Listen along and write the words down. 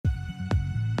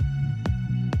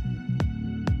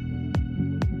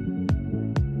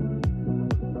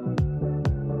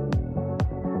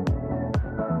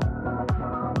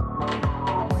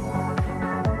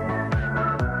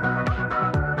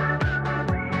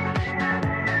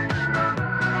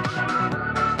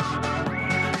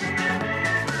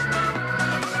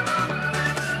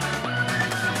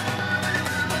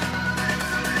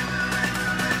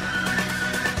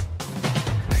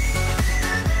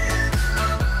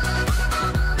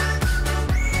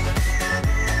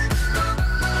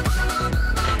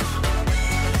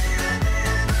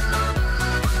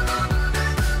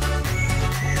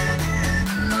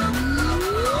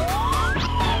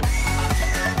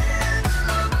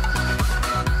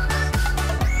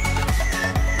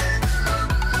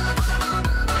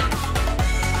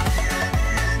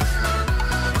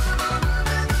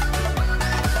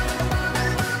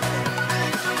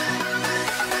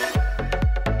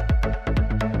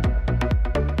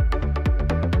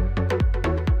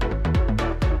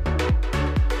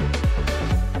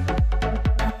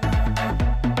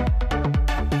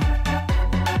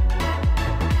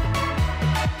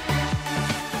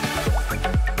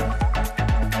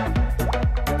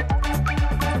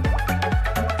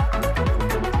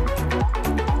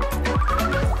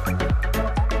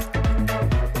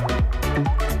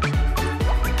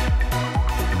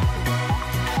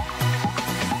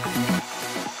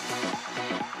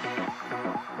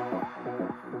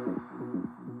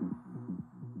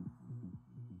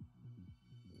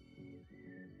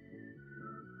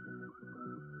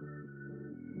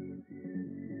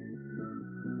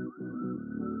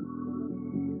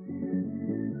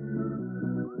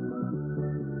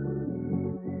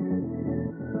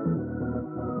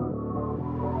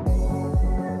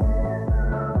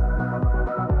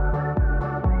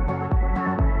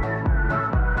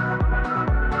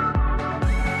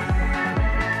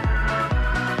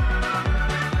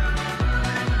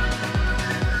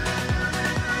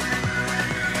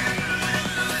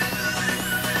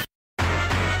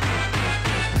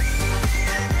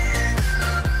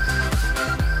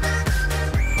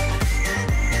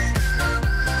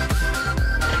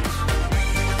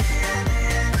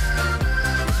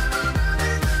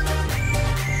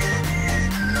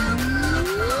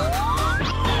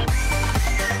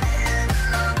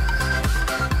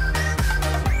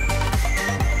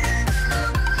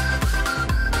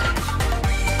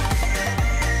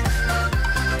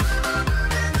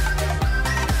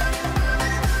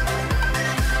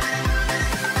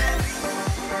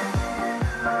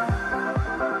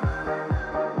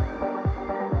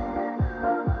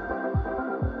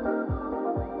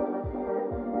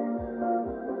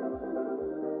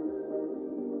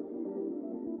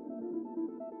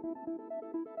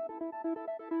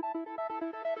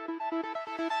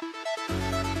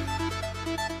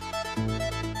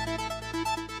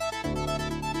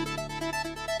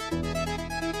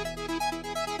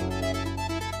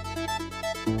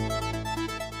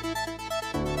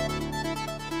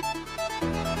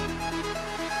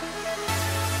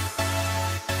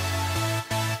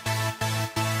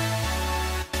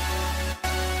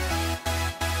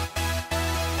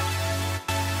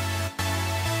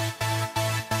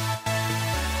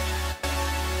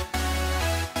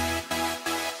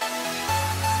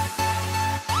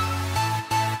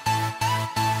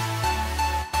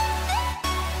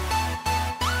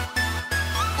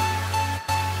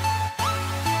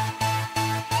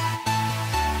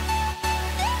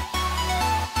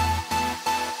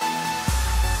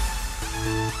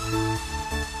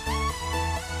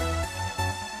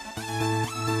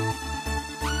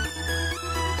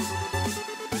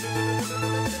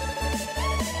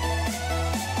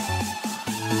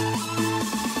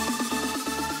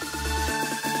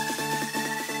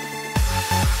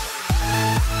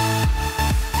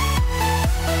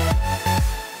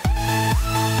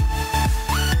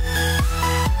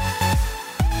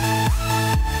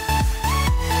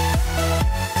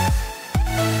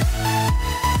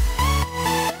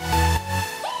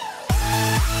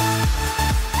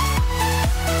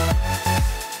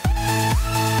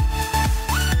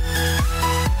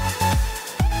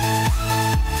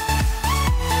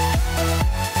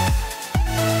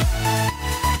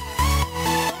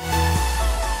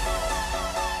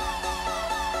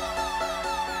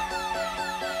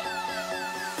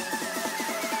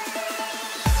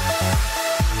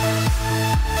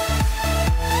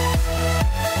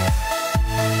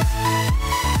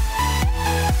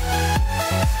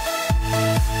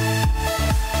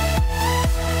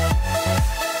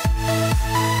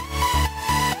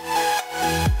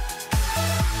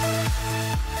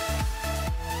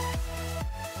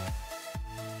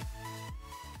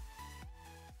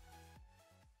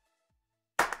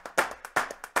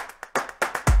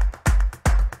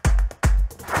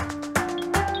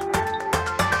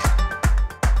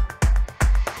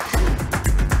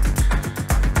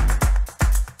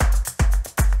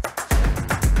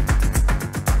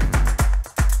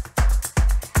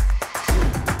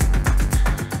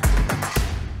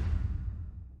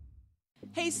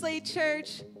Lake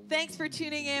Church. Thanks for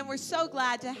tuning in. We're so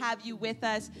glad to have you with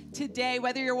us today.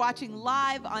 Whether you're watching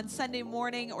live on Sunday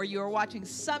morning or you're watching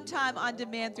sometime on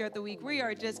demand throughout the week, we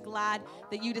are just glad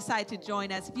that you decide to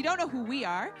join us. If you don't know who we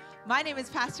are, my name is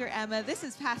Pastor Emma. This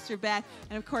is Pastor Beth.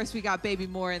 And of course, we got Baby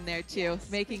Moore in there too,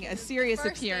 making a serious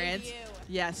appearance. Debut.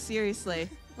 Yes, seriously.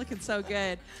 Looking so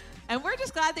good. And we're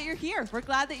just glad that you're here. We're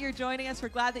glad that you're joining us. We're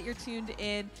glad that you're tuned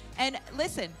in. And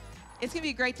listen, it's going to be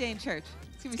a great day in church.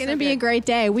 It's going to be a great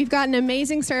day. We've got an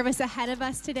amazing service ahead of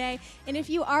us today. And if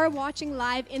you are watching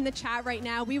live in the chat right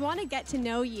now, we want to get to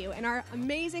know you. And our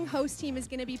amazing host team is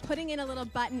going to be putting in a little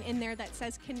button in there that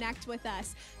says connect with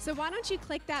us. So why don't you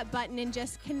click that button and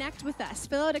just connect with us.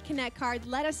 Fill out a connect card.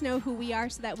 Let us know who we are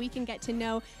so that we can get to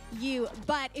know you.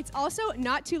 But it's also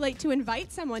not too late to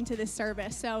invite someone to this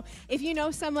service. So if you know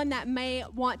someone that may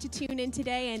want to tune in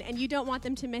today and you don't want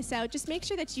them to miss out, just make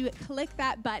sure that you click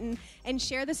that button and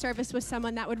share the service with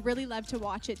someone that would really love to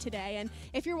watch it today. And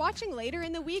if you're watching later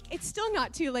in the week, it's still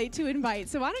not too late to invite.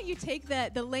 So why don't you take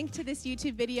the link to this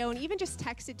YouTube video and even just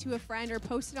text it to a friend or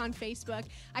post it on Facebook.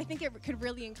 I think it could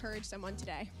really encourage someone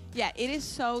today. Yeah, it is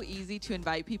so easy to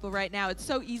invite people right now. It's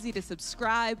so easy to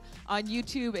subscribe on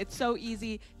YouTube. It's so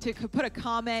easy to put a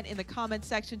comment in the comment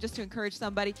section just to encourage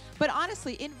somebody. But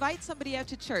honestly, invite somebody out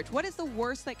to church. What is the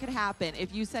worst that could happen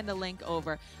if you send a link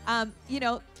over?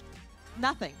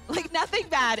 Nothing. Like nothing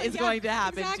bad is going to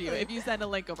happen to you if you send a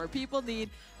link over. People need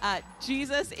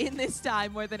Jesus in this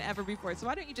time more than ever before. So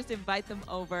why don't you just invite them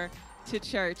over to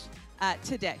church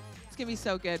today? It's going to be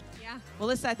so good. Yeah. Well,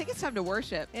 listen, I think it's time to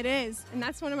worship. It is. And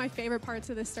that's one of my favorite parts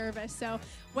of the service. So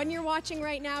when you're watching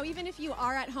right now, even if you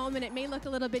are at home and it may look a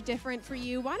little bit different for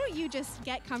you, why don't you just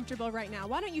get comfortable right now?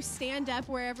 Why don't you stand up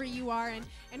wherever you are and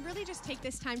really just take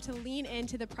this time to lean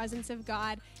into the presence of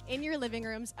God in your living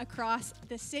rooms across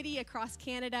the city, across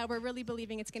Canada. We're really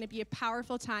believing it's going to be a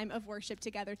powerful time of worship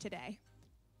together today.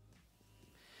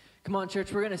 Come on,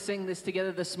 church, we're going to sing this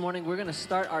together this morning. We're going to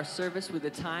start our service with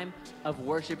a time of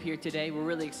worship here today. We're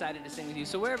really excited to sing with you.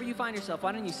 So wherever you find yourself,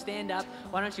 why don't you stand up?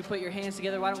 Why don't you put your hands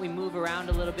together? Why don't we move around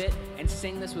a little bit and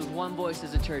sing this with one voice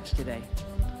as a church today?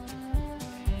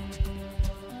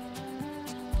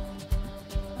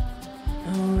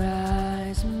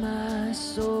 Arise, my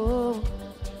soul,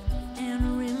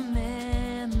 and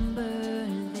remember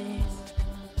this.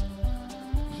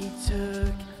 He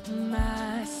took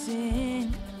my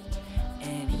sin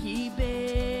and he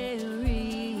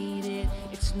buried it.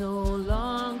 It's no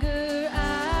longer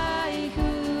I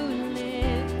who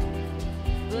live,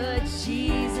 but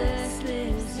Jesus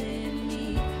lives in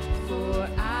me. For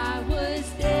I was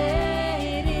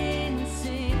dead in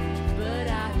sin, but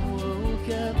I woke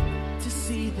up to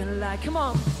see the light. Come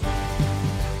on.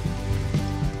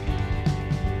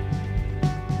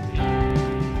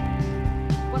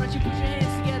 Why don't you put your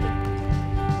hands together?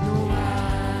 No, I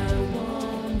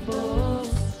won't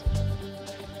boast,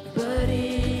 but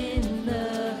in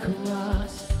the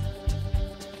cross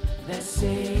that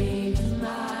saved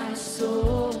my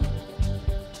soul.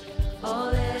 All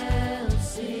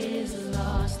else is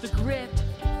lost. The grip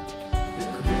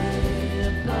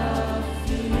of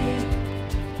fear,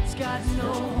 it's got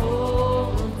no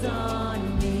hold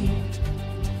on me.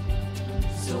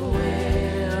 So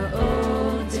where,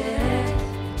 oh death,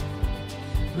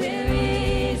 where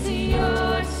is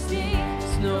your sting?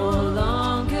 It's no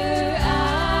longer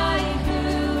I who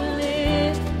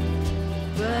live,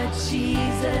 but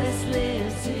Jesus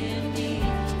lives in me.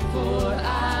 For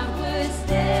I was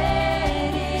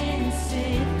dead in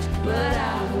sin, but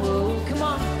I woke, come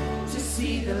on, to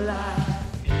see the light.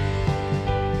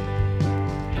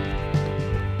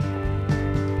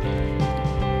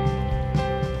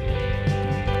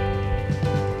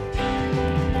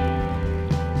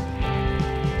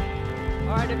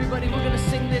 All right, everybody, we're going to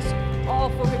sing this all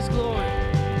for his glory.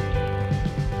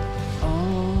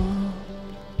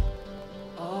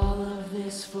 All of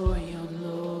this for your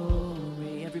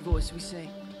glory. Every voice we sing.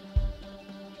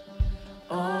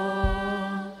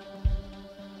 All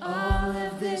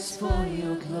of this for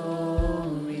your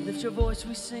glory. Lift your voice,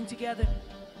 we sing together.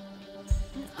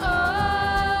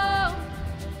 All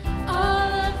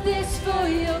of this for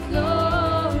your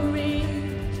glory.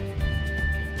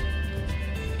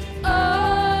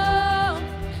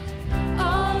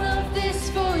 All of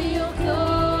this for your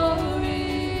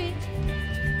glory.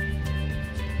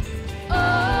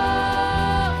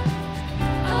 All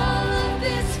of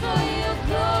this for your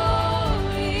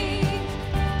glory.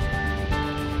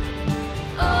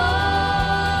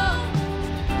 All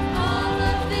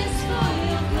of this for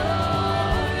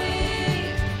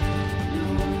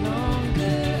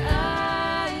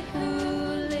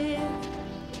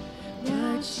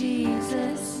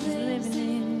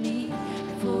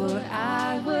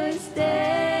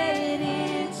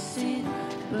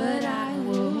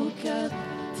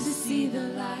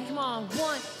on,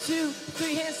 1, 2,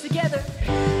 3, hands together.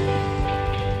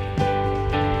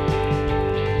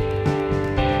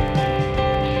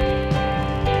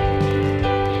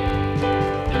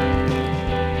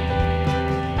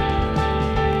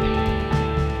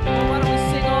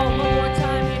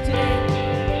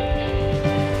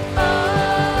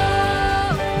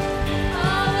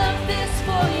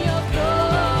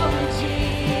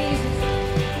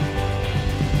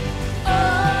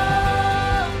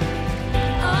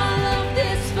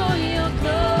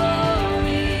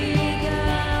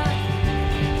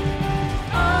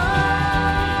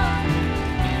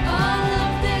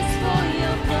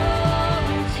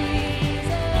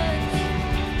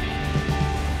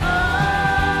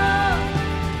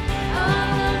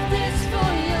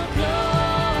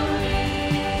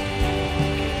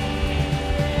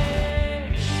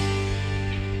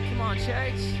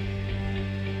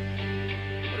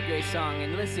 Song.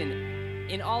 And listen,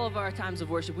 in all of our times of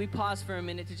worship, we pause for a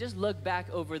minute to just look back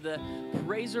over the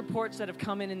praise reports that have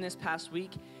come in this past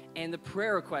week and the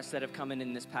prayer requests that have come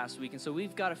in this past week. And so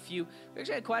we've got a few, we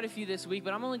actually had quite a few this week,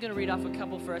 but I'm only going to read off a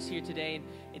couple for us here today. And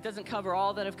it doesn't cover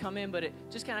all that have come in, but it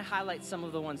just kind of highlights some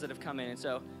of the ones that have come in. And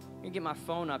so I'm going to get my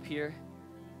phone up here.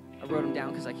 I wrote them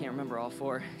down because I can't remember all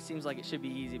four. It seems like it should be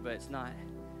easy, but it's not.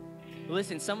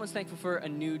 Listen, someone's thankful for a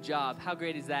new job. How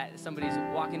great is that? Somebody's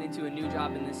walking into a new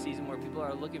job in this season where people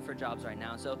are looking for jobs right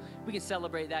now. So we can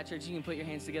celebrate that, church. You can put your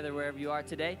hands together wherever you are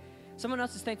today. Someone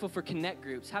else is thankful for connect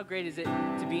groups. How great is it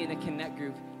to be in a connect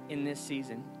group in this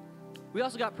season? We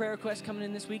also got prayer requests coming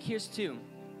in this week. Here's two.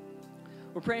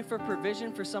 We're praying for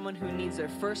provision for someone who needs their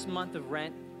first month of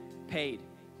rent paid.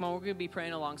 Come on, we're going to be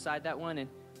praying alongside that one.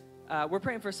 And we're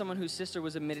praying for someone whose sister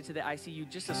was admitted to the ICU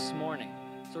just this morning.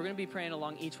 So we're going to be praying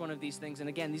along each one of these things. And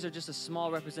again, these are just a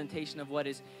small representation of what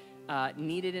is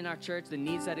needed in our church, the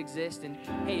needs that exist. And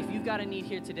hey, if you've got a need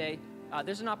here today,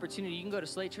 there's an opportunity. You can go to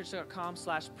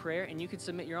slatechurch.com/prayer and you can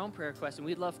submit your own prayer requests. And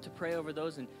we'd love to pray over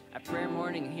those at prayer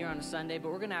morning and here on a Sunday,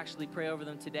 but we're going to actually pray over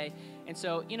them today. And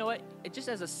so, you know what? It just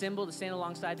as a symbol to stand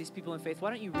alongside these people in faith, why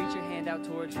don't you reach your hand out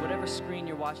towards whatever screen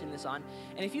you're watching this on?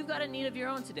 And if you've got a need of your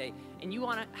own today and you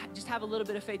want to just have a little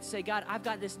bit of faith to say, God, I've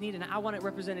got this need and I want it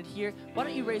represented here, why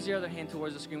don't you raise your other hand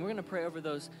towards the screen? We're going to pray over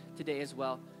those today as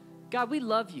well. God, we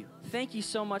love you. Thank you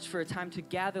so much for a time to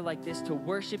gather like this, to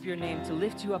worship your name, to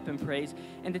lift you up in praise,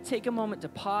 and to take a moment to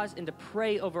pause and to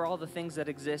pray over all the things that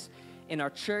exist in our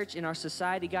church, in our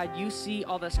society. God, you see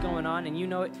all that's going on, and you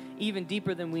know it even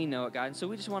deeper than we know it, God. And so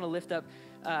we just want to lift up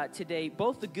today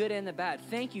both the good and the bad.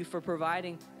 Thank you for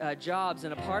providing jobs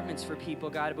and apartments for people,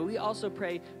 God, but we also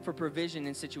pray for provision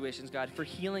in situations, God, for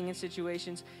healing in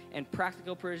situations and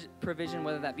practical provision,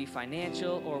 whether that be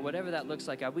financial or whatever that looks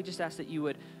like, God. We just ask that you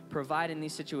would provide in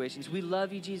these situations. We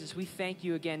love you, Jesus. We thank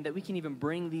you again that we can even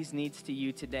bring these needs to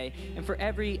you today. And for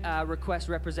every request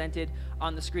represented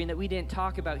on the screen that we didn't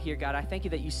talk about here, God, I thank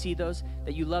you that you see those,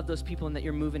 that you love those people, and that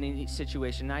you're moving in each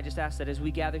situation. And I just ask that as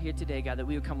we gather here today, God, that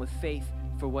we would come with faith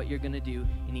for what you're going to do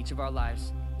in each of our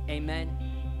lives. Amen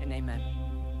and amen.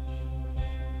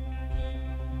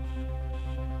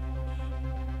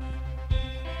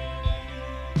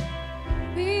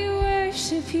 We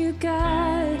worship you,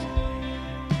 God.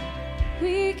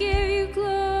 We give you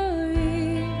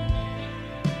glory.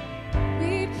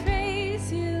 We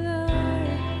praise you, Lord.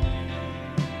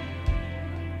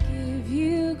 Give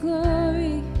you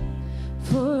glory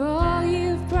for all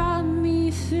you've brought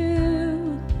me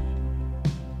through.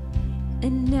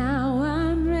 And now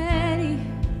I'm ready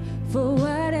for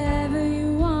whatever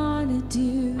you want to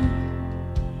do.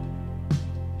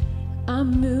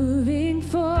 I'm moving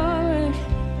forward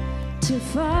to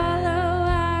follow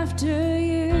after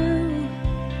you.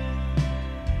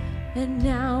 And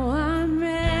now I'm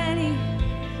ready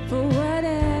for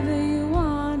whatever you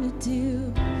want to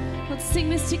do. Let's sing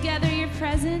this together. Your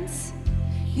presence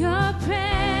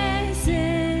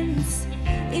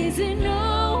is an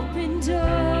open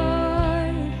door.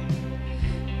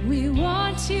 We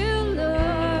want you,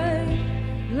 Lord,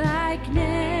 like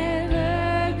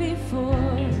never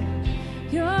before.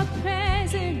 Your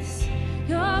presence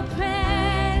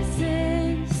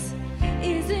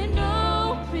is an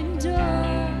open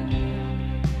door.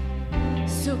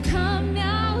 So come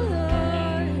now,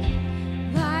 Lord,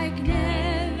 like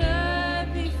never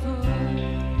before.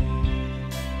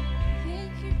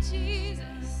 Thank you,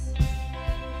 Jesus.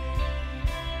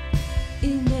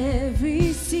 In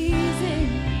every season,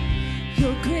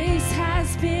 your grace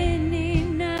has been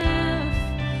enough.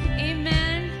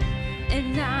 Amen.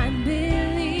 And I'm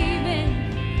believing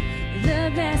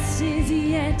the best is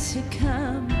yet to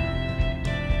come.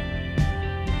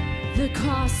 The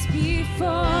cross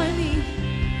before me,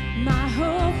 my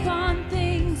hope on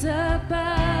things above.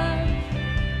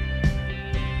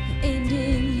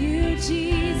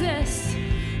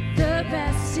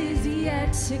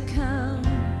 to come.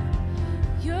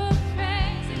 Your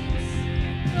presence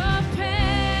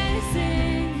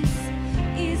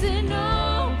is an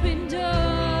open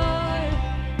door.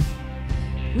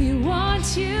 We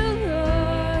want you,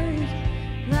 Lord,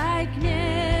 like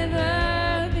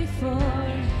never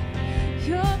before.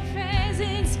 Your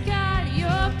presence, God,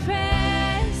 your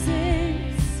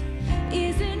presence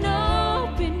is an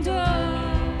open door.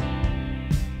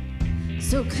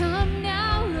 So come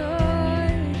now,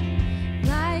 Lord,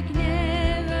 like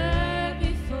never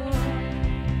before.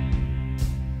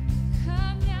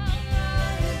 Come now,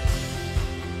 Lord,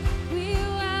 we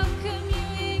welcome you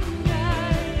in,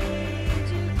 God.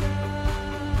 To go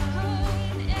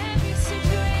in every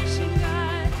situation,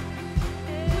 God.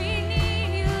 We need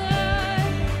you,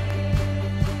 Lord.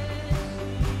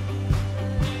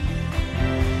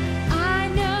 I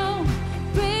know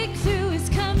breakthrough is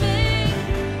coming.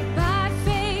 By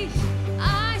faith,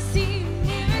 I see a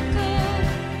miracle.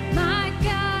 My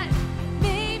God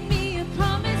made me a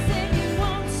promise and He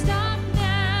won't stop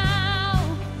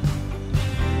now.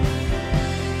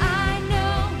 I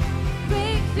know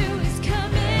breakthrough is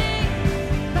coming.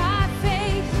 By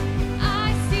faith,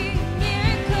 I see a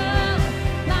miracle.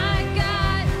 My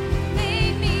God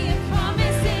made me a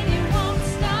promise and He won't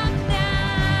stop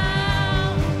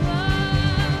now.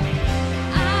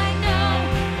 I know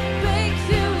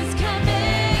breakthrough is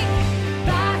coming.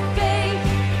 By faith,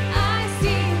 I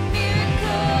see a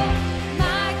miracle.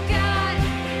 My God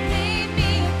made me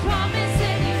a promise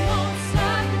and He won't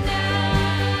stop now.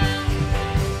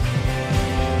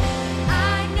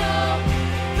 I know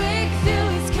breakthrough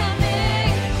is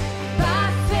coming. By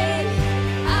faith,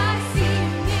 I see a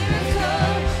miracle.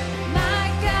 My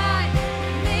God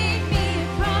made me a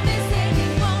promise and He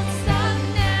won't stop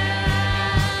now.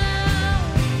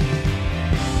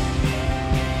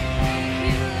 Thank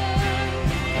you, Lord.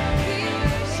 We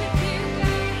worship you,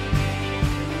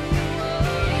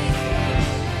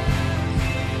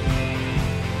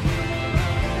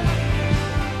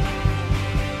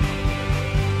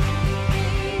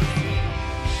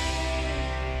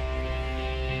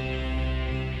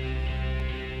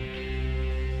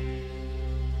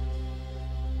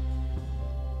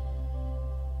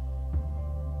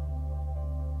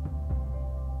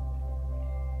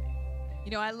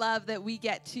 You know, I love that we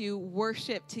get to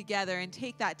worship together and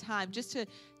take that time just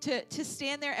to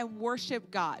stand there and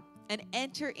worship God and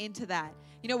enter into that.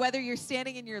 You know, whether you're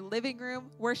standing in your living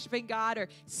room worshiping God, or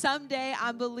someday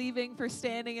I'm believing for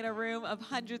standing in a room of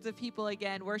hundreds of people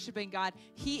again worshiping God,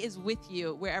 He is with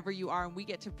you wherever you are, and we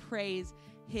get to praise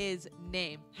His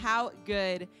name. How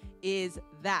good is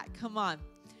that? Come on.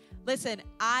 Listen,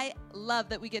 I love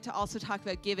that we get to also talk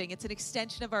about giving. It's an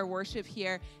extension of our worship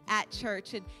here at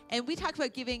church. And we talk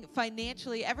about giving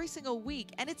financially every single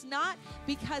week. And it's not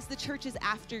because the church is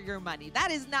after your money.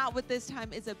 That is not what this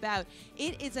time is about.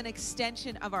 It is an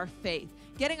extension of our faith.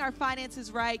 Getting our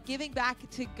finances right, giving back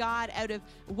to God out of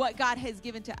what God has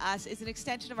given to us is an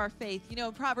extension of our faith. You know,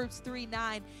 in Proverbs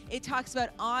 3:9, it talks about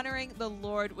honoring the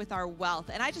Lord with our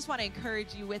wealth. And I just want to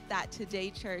encourage you with that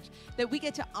today, church, that we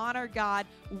get to honor God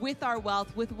with our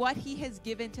wealth, with what He has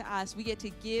given to us. We get to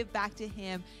give back to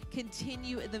Him,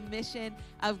 continue the mission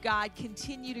of God,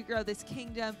 continue to grow this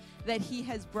kingdom that He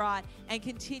has brought, and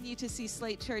continue to see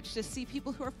Slate Church, to see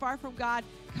people who are far from God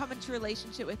come into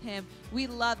relationship with Him. We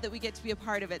love that we get to be a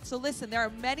part of it. So listen, there are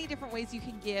many different ways you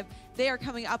can give. They are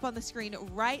coming up on the screen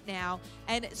right now.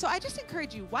 And so I just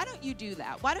encourage you, why don't you do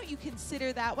that? Why don't you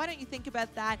consider that? Why don't you think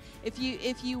about that? If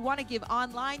you want to give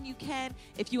online, you can.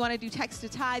 If you want to do text to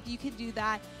tithe, you can do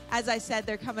that. As I said,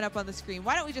 they're coming up on the screen.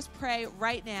 Why don't we just pray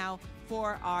right now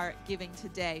for our giving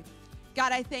today?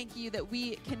 God, I thank you that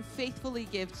we can faithfully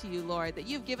give to you, Lord, that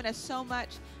you've given us so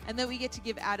much and that we get to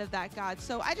give out of that, God.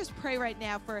 So I just pray right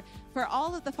now for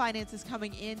all of the finances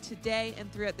coming in today and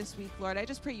throughout this week, Lord. I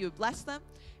just pray you would bless them,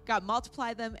 God,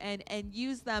 multiply them and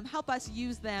use them. Help us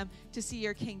use them to see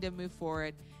your kingdom move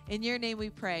forward. In your name we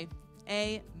pray.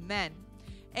 Amen.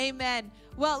 Amen.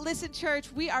 Well, listen, church,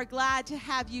 we are glad to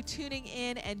have you tuning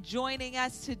in and joining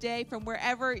us today from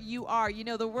wherever you are. You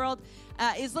know, the world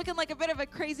is looking like a bit of a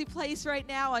crazy place right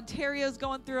now. Ontario's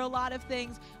going through a lot of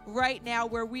things right now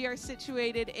where we are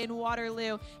situated in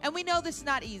Waterloo. And we know this is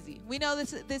not easy. We know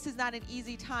this is not an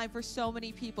easy time for so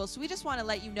many people. So we just want to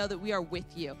let you know that we are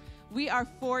with you. We are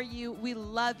for you. We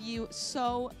love you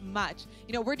so much.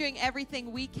 You know, we're doing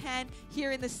everything we can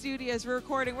here in the studios. We're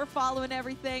recording. We're following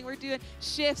everything. We're doing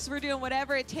shifts. We're doing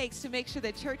whatever it takes to make sure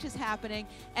that church is happening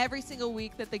every single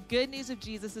week, that the good news of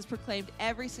Jesus is proclaimed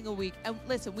every single week. And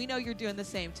listen, we know you're doing the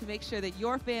same to make sure that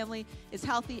your family is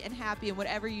healthy and happy and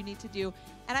whatever you need to do.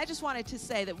 And I just wanted to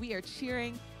say that we are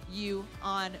cheering you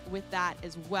on with that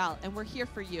as well. And we're here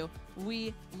for you.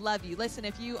 We love you. Listen,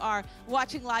 if you are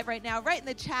watching live right now, right in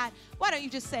the chat, why don't you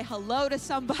just say hello to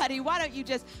somebody? Why don't you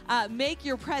just make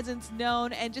your presence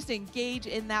known and just engage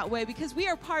in that way? Because we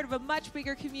are part of a much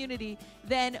bigger community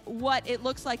than what it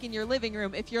looks like in your living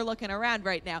room if you're looking around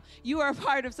right now. You are a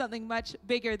part of something much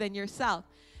bigger than yourself.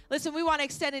 Listen, we want to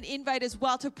extend an invite as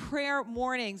well to prayer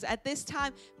mornings. At this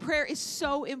time, prayer is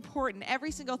so important.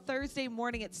 Every single Thursday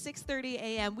morning at 6:30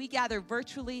 a.m., we gather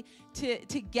virtually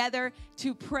together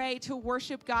to pray, to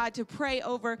worship God, to pray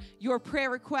over your prayer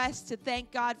requests, to thank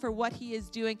God for what he is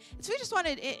doing. And so we just want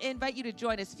to invite you to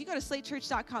join us. If you go to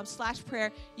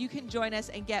slatechurch.com/prayer, you can join us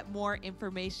and get more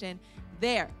information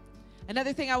there.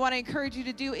 Another thing I want to encourage you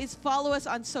to do is follow us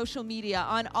on social media,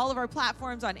 on all of our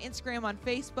platforms, on Instagram, on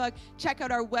Facebook. Check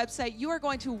out our website. You are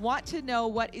going to want to know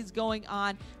what is going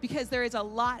on because there is a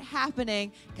lot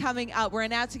happening coming up. We're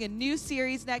announcing a new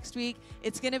series next week.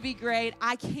 It's going to be great.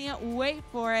 I can't wait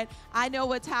for it. I know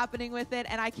what's happening with it,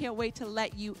 and I can't wait to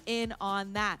let you in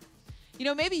on that. You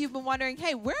know, maybe you've been wondering,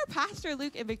 hey, where are Pastor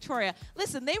Luke and Victoria?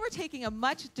 Listen, they were taking a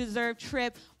much-deserved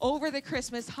trip over the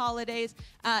Christmas holidays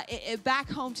back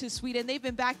home to Sweden. They've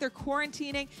been back there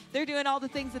quarantining. They're doing all the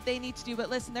things that they need to do. But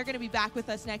listen, they're going to be back with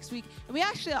us next week. And we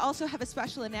actually also have a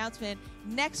special announcement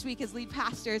next week as lead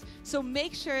pastors. So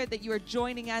make sure that you are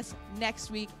joining us next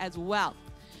week as well.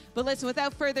 But listen,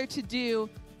 without further ado,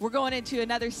 we're going into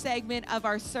another segment of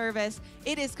our service.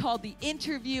 It is called The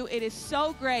Interview. It is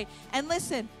so great. And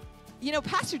listen, you know,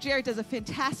 Pastor Jared does a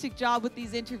fantastic job with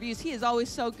these interviews. He is always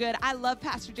so good. I love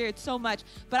Pastor Jared so much.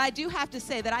 But I do have to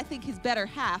say that I think his better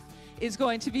half is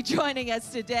going to be joining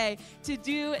us today to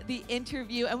do the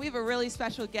interview. And we have a really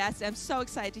special guest. I'm so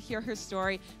excited to hear her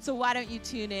story. So why don't you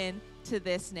tune in to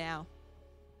this now?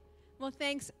 Well,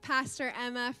 thanks, Pastor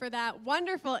Emma, for that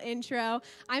wonderful intro.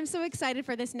 I'm so excited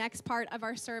for this next part of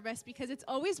our service because it's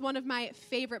always one of my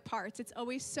favorite parts. It's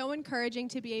always so encouraging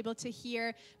to be able to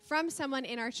hear from someone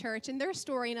in our church and their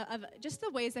story of just the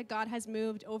ways that God has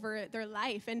moved over their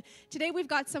life. And today we've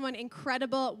got someone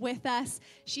incredible with us.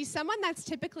 She's someone that's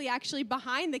typically actually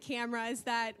behind the cameras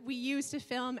that we use to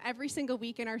film every single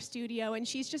week in our studio. And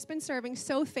she's just been serving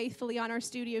so faithfully on our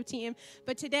studio team.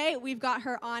 But today we've got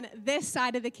her on this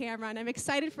side of the camera. And I'm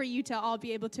excited for you to all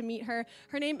be able to meet her.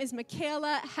 Her name is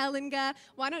Michaela Hellinga.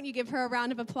 Why don't you give her a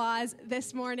round of applause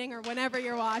this morning or whenever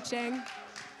you're watching?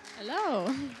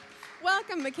 Hello.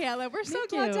 Welcome, Michaela. We're so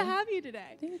glad to have you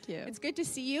today. Thank you. It's good to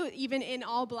see you, even in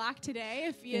all black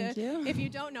today. Thank you. If you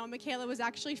don't know, Michaela was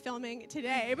actually filming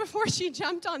today before she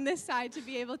jumped on this side to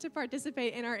be able to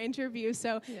participate in our interview.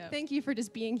 So Thank you for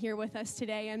just being here with us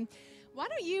today. And why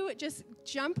don't you just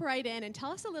jump right in and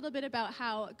tell us a little bit about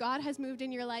how God has moved in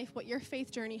your life, what your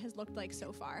faith journey has looked like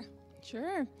so far?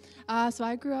 Sure. So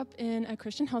I grew up in a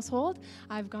Christian household.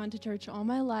 I've gone to church all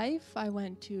my life. I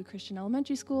went to Christian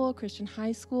elementary school, Christian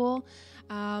high school.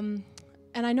 And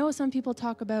I know some people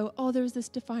talk about, oh, there was this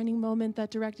defining moment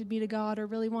that directed me to God or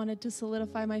really wanted to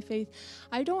solidify my faith.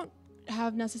 I don't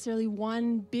have necessarily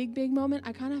one big moment.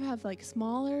 I kind of have like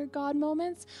smaller God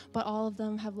moments, but all of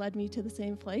them have led me to the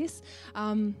same place.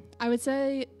 I would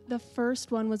say the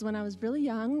first one was when I was really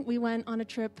young. We went on a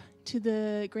trip to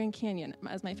the Grand Canyon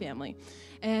as my family.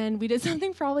 And we did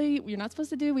something probably you're not supposed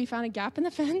to do. We found a gap in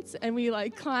the fence and we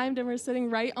like climbed and we're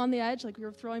sitting right on the edge. Like we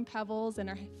were throwing pebbles and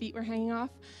our feet were hanging off.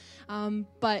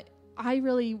 But I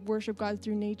really worship God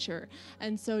through nature.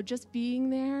 And so just being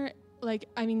there,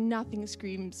 nothing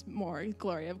screams more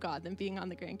glory of God than being on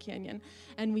the Grand Canyon.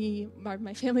 And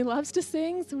my family loves to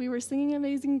sing, so we were singing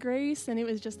Amazing Grace, and it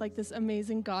was just like this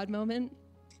amazing God moment.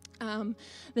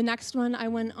 The next one, I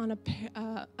went on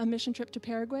a mission trip to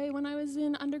Paraguay when I was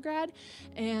in undergrad.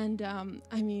 And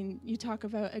you talk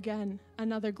about, again,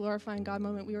 another glorifying God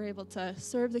moment. We were able to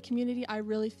serve the community. I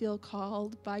really feel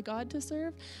called by God to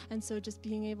serve. And so just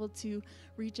being able to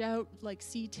reach out,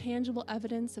 see tangible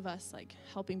evidence of us,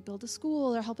 helping build a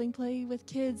school or helping play with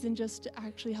kids and just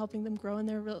actually helping them grow in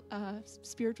their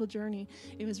spiritual journey.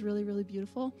 It was really, really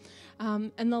beautiful.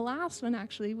 And the last one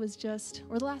actually was the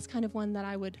last kind of one that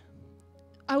I would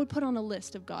put on a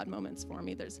list of God moments for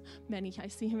me. There's many. I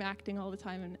see him acting all the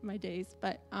time in my days.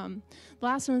 But the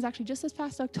last one was actually just this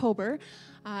past October.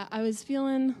 I was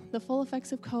feeling the full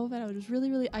effects of COVID. I was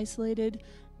really, really isolated,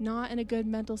 not in a good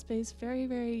mental space, very,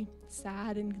 very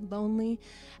sad and lonely.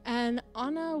 And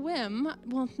on a whim,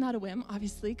 well, not a whim,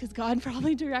 obviously, because God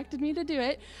probably directed me to do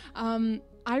it,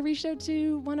 I reached out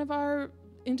to one of our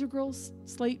integral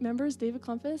Slate members, David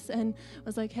Klumpus, and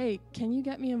was like, hey, can you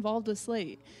get me involved with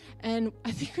Slate? And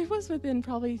I think it was within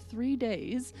probably 3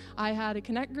 days. I had a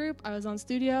Connect group, I was on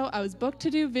studio, I was booked to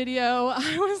do video,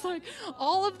 I was like,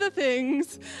 all of the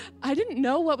things. I didn't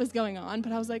know what was going on,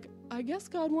 but I was like, I guess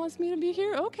God wants me to be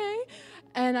here, okay.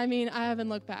 And I mean, I haven't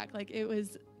looked back. Like, it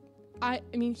was, I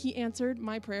mean, he answered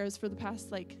my prayers for the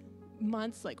past like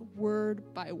months, like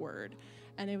word by word.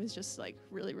 And it was just like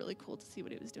really, really cool to see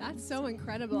what he was doing. That's so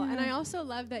incredible. And I also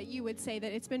love that you would say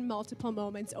that it's been multiple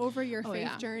moments over your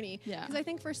faith journey. Yeah. Because I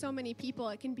think for so many people,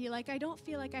 it can be like, I don't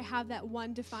feel like I have that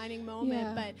one defining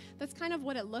moment, but that's kind of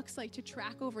what it looks like to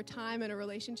track over time in a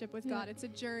relationship with God. It's a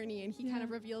journey, and he kind of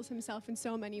reveals himself in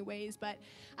so many ways. But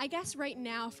I guess right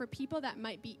now, for people that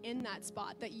might be in that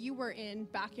spot that you were in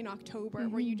back in October,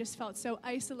 where you just felt so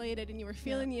isolated and you were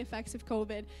feeling the effects of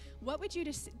COVID, what would you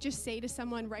just say to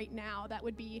someone right now that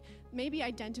would be maybe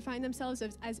identifying themselves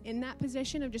as in that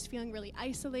position of just feeling really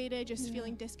isolated, just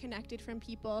feeling disconnected from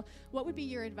people? What would be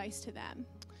your advice to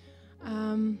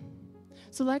them?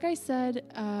 So like I said,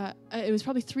 it was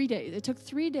probably 3 days. It took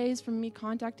 3 days from me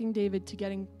contacting David to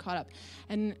getting caught up.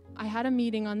 And I had a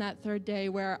meeting on that third day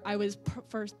where I was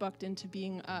first booked into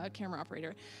being a camera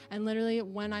operator. And literally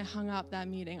when I hung up that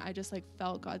meeting, I just like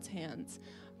felt God's hands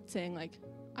saying like,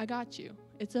 I got you.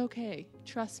 It's okay.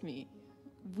 Trust me.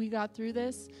 We got through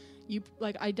this.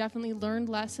 I definitely learned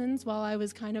lessons while I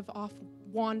was kind of off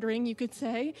wandering, you could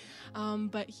say.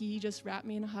 But he just wrapped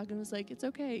me in a hug and was like, it's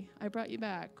okay. I brought you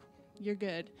back. You're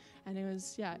good. And it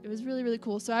was really, really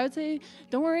cool. So I would say,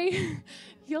 don't worry.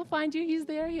 He'll find you. He's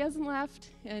there. He hasn't left.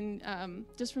 And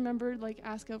just remember, like,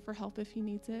 ask out for help if he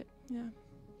needs it. Yeah.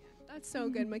 That's so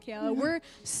good, Michaela. We're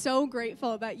so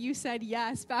grateful that you said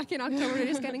yes back in October to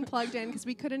just getting plugged in, because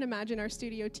we couldn't imagine our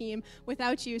studio team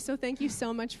without you. So thank you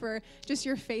so much for just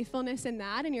your faithfulness in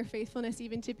that, and your faithfulness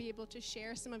even to be able to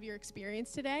share some of your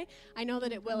experience today. I know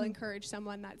that it will encourage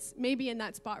someone that's maybe in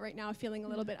that spot right now feeling a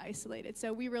little bit isolated.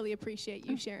 So we really appreciate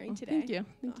you sharing today. Thank you.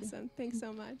 Awesome. Thanks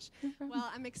so much.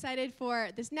 Well, I'm excited for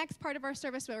this next part of our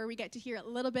service where we get to hear a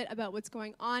little bit about what's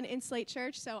going on in Slate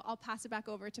Church. So I'll pass it back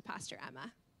over to Pastor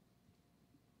Emma.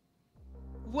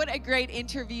 What a great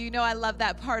interview. You know, I love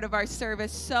that part of our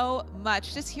service so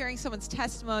much. Just hearing someone's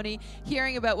testimony,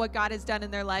 hearing about what God has done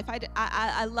in their life.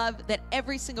 I love that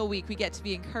every single week we get to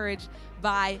be encouraged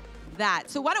by that.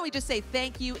 So why don't we just say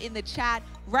thank you in the chat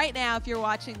right now if you're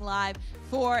watching live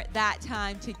for that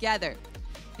time together.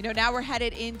 You know, now we're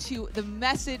headed into the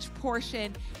message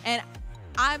portion, and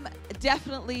I'm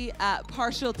definitely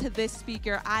partial to this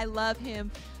speaker. I love him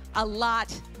a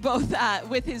lot, both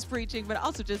with his preaching, but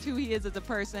also just who he is as a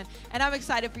person. And I'm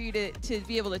excited for you to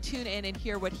be able to tune in and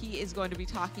hear what he is going to be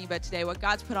talking about today, what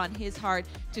God's put on his heart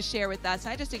to share with us.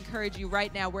 And I just encourage you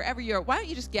right now, wherever you are, why don't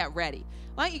you just get ready?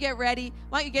 Why don't you get ready?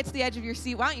 Why don't you get to the edge of your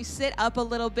seat? Why don't you sit up a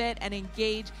little bit and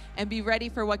engage and be ready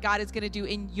for what God is going to do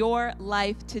in your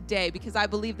life today? Because I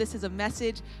believe this is a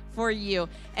message for you.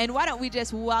 And why don't we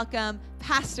just welcome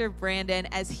Pastor Brandon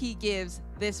as he gives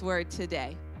this word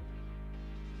today.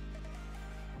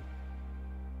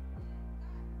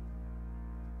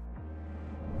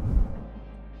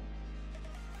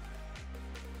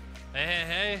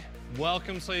 Hey.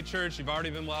 Welcome, Slate Church. You've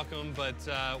already been welcomed, but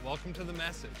welcome to the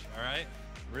message, all right?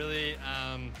 Really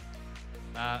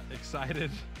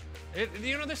excited.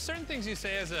 You know, there's certain things you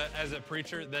say as a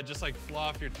preacher that just like fly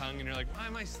off your tongue, and you're like, why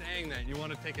am I saying that? You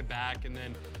want to take it back, and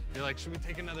then you're like, should we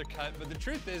take another cut? But the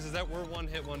truth is that we're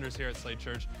one-hit wonders here at Slate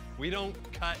Church. We don't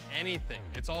cut anything.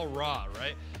 It's all raw,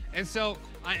 right? And so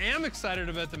I am excited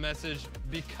about the message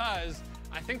because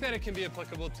I think that it can be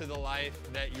applicable to the life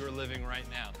that you're living right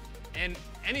now. And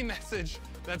any message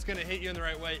that's going to hit you in the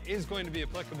right way is going to be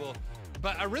applicable.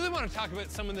 But I really want to talk about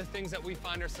some of the things that we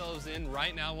find ourselves in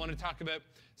right now. I want to talk about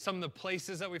some of the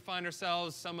places that we find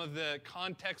ourselves, some of the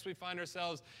context we find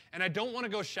ourselves. And I don't want to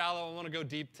go shallow. I want to go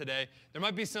deep today. There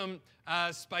might be some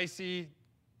spicy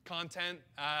content.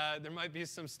 There might be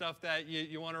some stuff that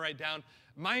you want to write down.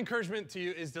 My encouragement to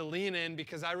you is to lean in,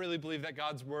 because I really believe that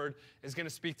God's word is going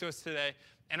to speak to us today.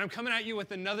 And I'm coming at you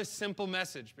with another simple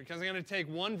message, because I'm going to take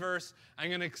one verse, I'm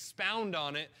going to expound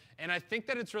on it, and I think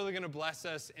that it's really going to bless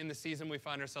us in the season we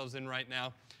find ourselves in right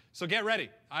now. So get ready.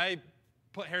 I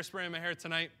put hairspray in my hair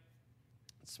tonight,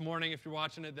 this morning if you're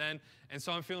watching it then, and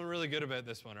so I'm feeling really good about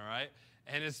this one, all right?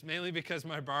 And it's mainly because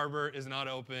my barber is not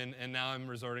open, and now I'm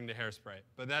resorting to hairspray.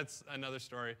 But that's another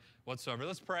story whatsoever.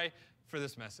 Let's pray for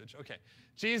this message. Okay.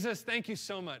 Jesus, thank you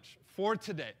so much for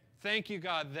today. Thank you,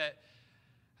 God, that,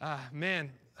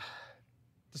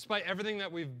 despite everything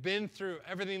that we've been through,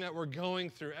 everything that we're going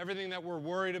through, everything that we're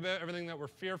worried about, everything that we're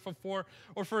fearful for,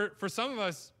 or for some of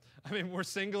us, I mean, we're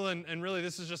single, and really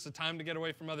this is just a time to get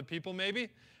away from other people maybe.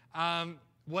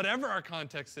 Whatever our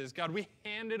context is, God, we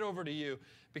hand it over to you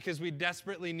because we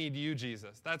desperately need you,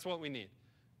 Jesus. That's what we need.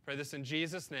 Pray this in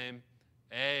Jesus' name.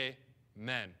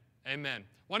 Amen. Amen.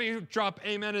 Why don't you drop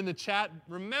amen in the chat?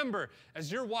 Remember,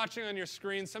 as you're watching on your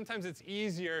screen, sometimes it's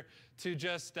easier to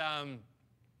just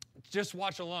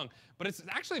watch along. But it's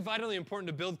actually vitally important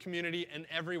to build community in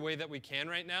every way that we can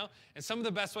right now. And some of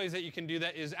the best ways that you can do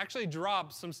that is actually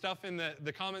drop some stuff in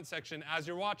the comment section as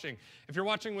you're watching. If you're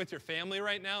watching with your family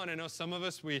right now, and I know some of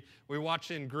us, we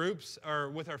watch in groups or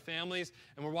with our families,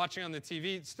 and we're watching on the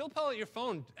TV, still pull out your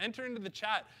phone, enter into the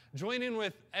chat, join in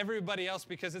with everybody else,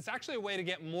 because it's actually a way to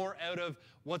get more out of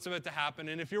what's about to happen.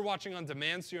 And if you're watching on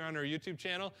demand, so you're on our YouTube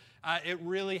channel, it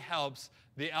really helps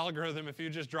the algorithm if you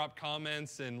just drop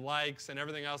comments and likes and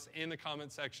everything else in the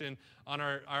comment section on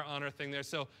our thing there.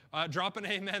 So drop an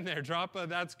amen there. Drop a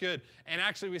that's good. And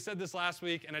actually, we said this last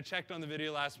week, and I checked on the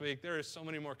video last week. There are so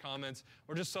many more comments.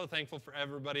 We're just so thankful for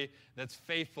everybody that's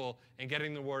faithful in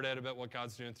getting the word out about what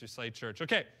God's doing through Slate Church.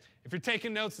 Okay, if you're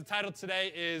taking notes, the title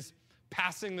today is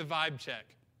Passing the Vibe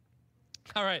Check.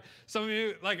 All right, some of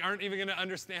you aren't even going to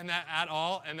understand that at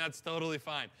all, and that's totally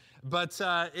fine. But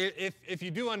if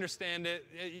you do understand it,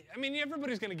 I mean,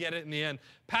 everybody's going to get it in the end.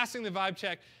 Passing the vibe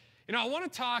check. You know, I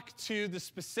want to talk to the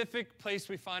specific place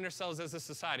we find ourselves as a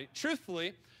society.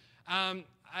 Truthfully, I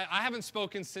haven't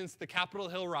spoken since the Capitol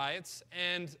Hill riots,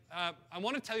 and I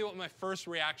want to tell you what my first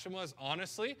reaction was,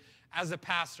 honestly, as a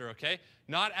pastor, okay?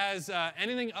 Not as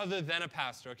anything other than a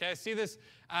pastor, okay? I see this,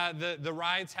 the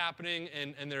riots happening,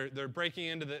 and they're breaking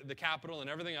into the Capitol and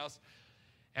everything else.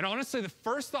 And honestly, the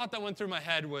first thought that went through my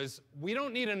head was, we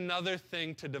don't need another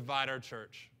thing to divide our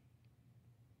church.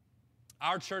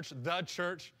 Our church, the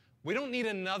church, we don't need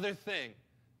another thing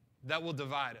that will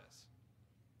divide us.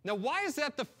 Now, why is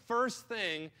that the first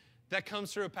thing that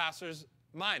comes through a pastor's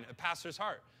mind, a pastor's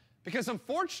heart? Because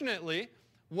unfortunately,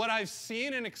 what I've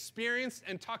seen and experienced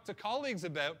and talked to colleagues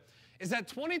about is that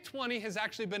 2020 has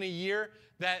actually been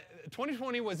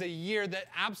 2020 was a year that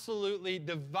absolutely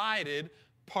divided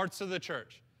parts of the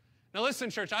church. Now listen,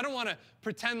 church, I don't want to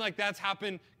pretend like that's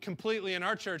happened completely in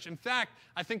our church. In fact,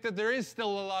 I think that there is still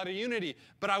a lot of unity,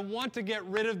 but I want to get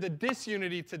rid of the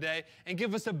disunity today and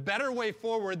give us a better way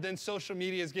forward than social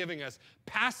media is giving us,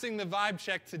 passing the vibe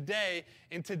check today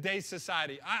in today's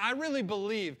society. I really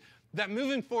believe that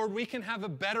moving forward, we can have a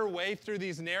better way through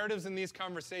these narratives and these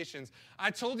conversations.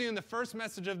 I told you in the first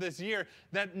message of this year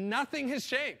that nothing has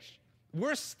changed.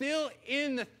 We're still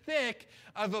in the thick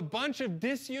of a bunch of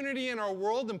disunity in our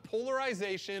world and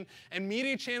polarization and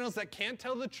media channels that can't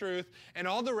tell the truth and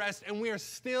all the rest, and we are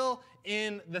still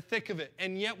in the thick of it.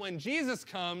 And yet when Jesus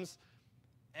comes,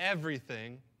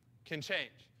 everything can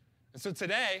change. And so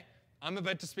today, I'm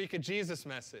about to speak a Jesus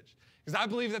message, because I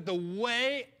believe that the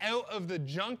way out of the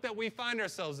junk that we find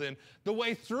ourselves in, the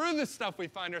way through the stuff we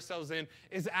find ourselves in,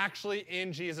 is actually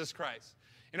in Jesus Christ.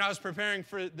 I was preparing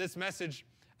for this message,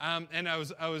 and I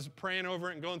was praying over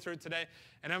it and going through it today,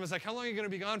 and I was like, how long are you going to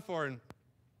be gone for? And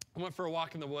I went for a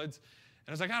walk in the woods, and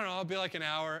I was like, I don't know, I'll be like an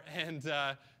hour. And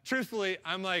truthfully,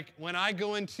 I'm like, when I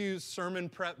go into sermon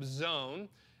prep zone,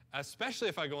 especially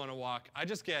if I go on a walk, I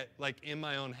just get in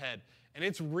my own head. And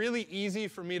it's really easy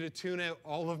for me to tune out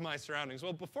all of my surroundings.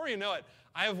 Well, before you know it,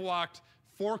 I have walked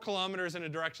 4 kilometers in a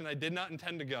direction I did not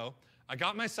intend to go. I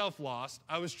got myself lost.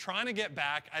 I was trying to get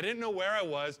back. I didn't know where I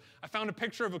was. I found a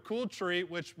picture of a cool tree,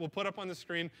 which we'll put up on the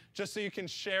screen just so you can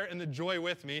share in the joy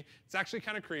with me. It's actually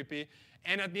kind of creepy.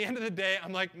 And at the end of the day,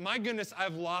 I'm like, my goodness,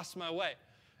 I've lost my way.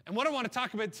 And what I want to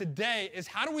talk about today is,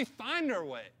 how do we find our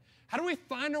way? How do we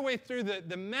find our way through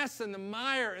the mess and the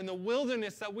mire and the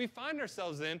wilderness that we find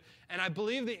ourselves in? And I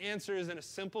believe the answer is in a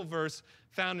simple verse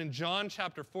found in John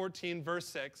chapter 14, verse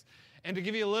 6. And to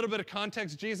give you a little bit of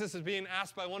context, Jesus is being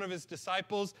asked by one of his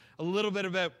disciples a little bit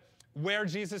about where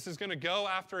Jesus is going to go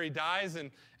after he dies. And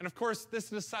of course, this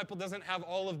disciple doesn't have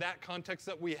all of that context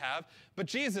that we have, but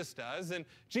Jesus does. And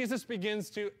Jesus begins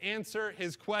to answer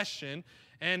his question.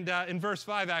 And in verse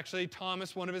 5, actually,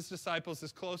 Thomas, one of his disciples,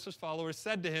 his closest followers,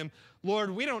 said to him,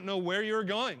 Lord, we don't know where you're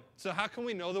going, so how can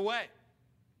we know the way?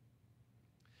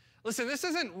 Listen, this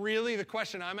isn't really the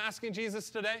question I'm asking Jesus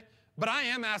today, but I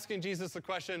am asking Jesus the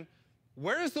question,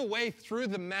 where is the way through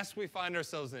the mess we find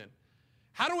ourselves in?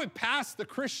 How do we pass the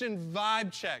Christian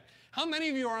vibe check? How many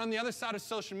of you are on the other side of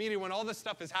social media when all this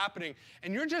stuff is happening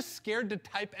and you're just scared to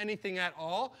type anything at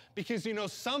all because you know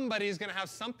somebody is going to have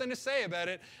something to say about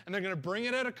it, and they're going to bring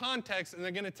it out of context, and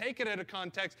they're going to take it out of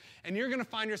context, and you're going to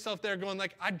find yourself there going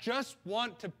like, I just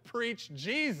want to preach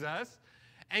Jesus,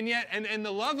 and yet, and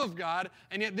the love of God,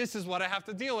 and yet this is what I have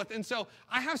to deal with. And so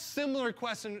I have similar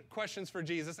questions for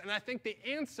Jesus, and I think the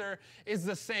answer is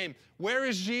the same. Where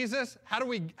is Jesus? How do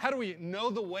we know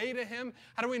the way to him?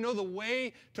 How do we know the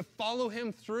way to follow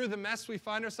him through the mess we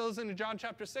find ourselves in John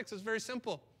chapter 6? It's very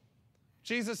simple.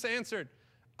 Jesus answered,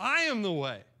 I am the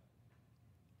way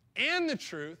and the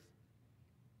truth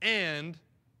and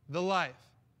the life.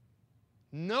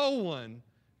 No one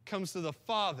comes to the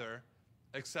Father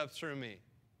except through me.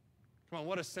 Come on,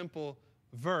 what a simple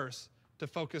verse to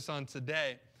focus on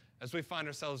today as we find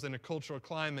ourselves in a cultural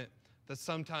climate that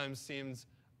sometimes seems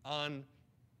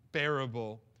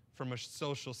unbearable from a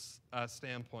social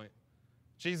standpoint.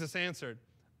 Jesus answered,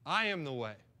 I am the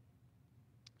way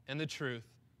and the truth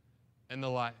and the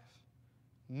life.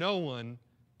 No one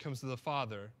comes to the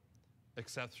Father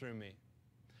except through me.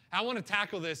 I want to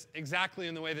tackle this exactly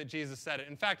in the way that Jesus said it.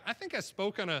 In fact, I think I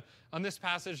spoke on this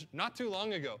passage not too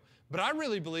long ago, but I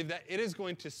really believe that it is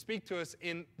going to speak to us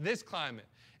in this climate.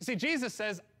 You see, Jesus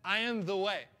says, I am the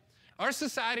way. Our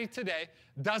society today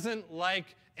doesn't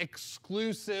like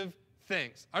exclusive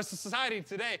things. Our society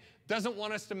today doesn't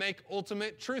want us to make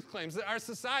ultimate truth claims. Our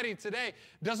society today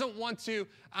doesn't want to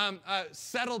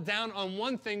settle down on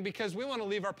one thing because we want to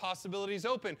leave our possibilities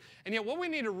open. And yet what we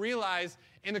need to realize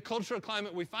in the cultural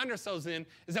climate we find ourselves in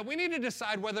is that we need to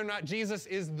decide whether or not Jesus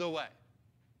is the way.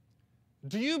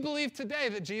 Do you believe today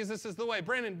that Jesus is the way?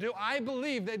 Brandon, do I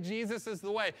believe that Jesus is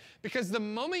the way? Because the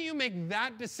moment you make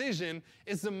that decision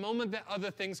is the moment that other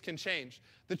things can change.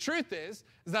 The truth is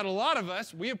that a lot of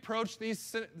us, we approach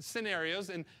these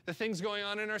scenarios and the things going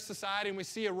on in our society, and we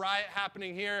see a riot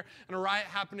happening here and a riot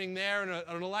happening there and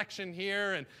an election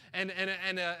here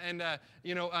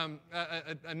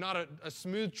not a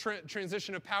smooth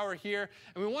transition of power here.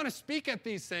 And we want to speak at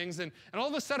these things, and all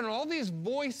of a sudden, all these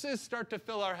voices start to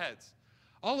fill our heads.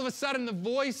 All of a sudden, the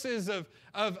voices of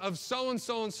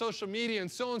so-and-so on social media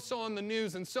and so-and-so on the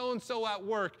news and so-and-so at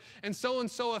work and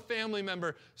so-and-so a family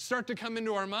member start to come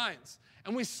into our minds.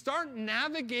 And we start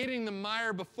navigating the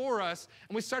mire before us,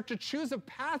 and we start to choose a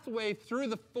pathway through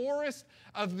the forest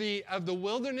of the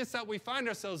wilderness that we find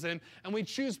ourselves in, and we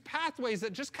choose pathways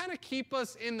that just kind of keep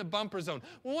us in the bumper zone.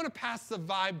 We want to pass the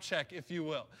vibe check, if you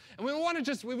will. And we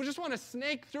just want to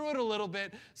snake through it a little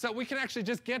bit so that we can actually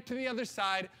just get to the other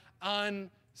side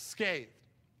unscathed.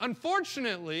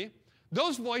 Unfortunately,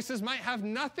 those voices might have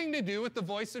nothing to do with the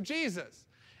voice of Jesus.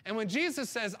 And when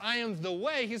Jesus says, I am the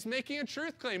way, he's making a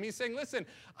truth claim. He's saying, listen,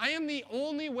 I am the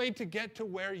only way to get to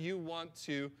where you want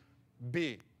to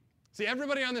be. See,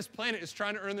 everybody on this planet is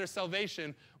trying to earn their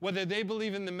salvation, whether they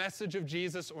believe in the message of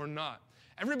Jesus or not.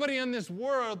 Everybody in this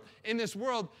world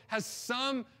has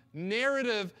some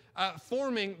narrative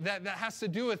forming that has to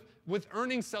do with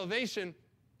earning salvation,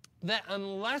 that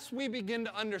unless we begin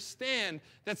to understand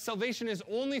that salvation is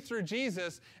only through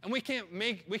Jesus, and we can't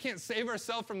save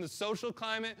ourselves from the social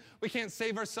climate, we can't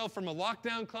save ourselves from a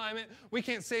lockdown climate, we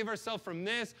can't save ourselves from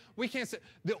this,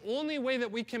 the only way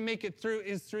that we can make it through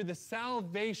is through the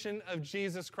salvation of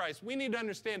Jesus Christ. We need to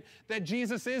understand that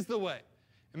Jesus is the way.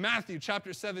 In Matthew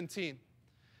chapter 17,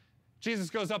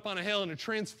 Jesus goes up on a hill and a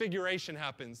transfiguration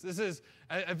happens. This is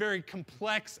a very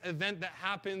complex event that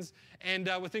happens, and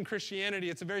within Christianity,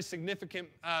 it's a very significant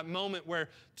moment where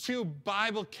two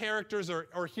Bible characters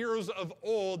or heroes of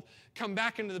old come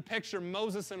back into the picture,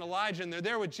 Moses and Elijah, and they're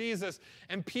there with Jesus,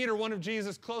 and Peter, one of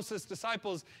Jesus' closest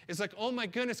disciples, is like, oh my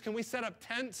goodness, can we set up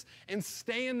tents and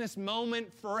stay in this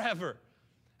moment forever?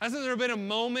 Hasn't there been a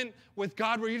moment with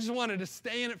God where you just wanted to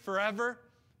stay in it forever?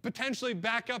 Potentially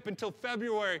back up until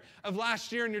February of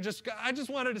last year, and I just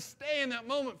wanted to stay in that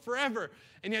moment forever.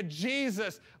 And yet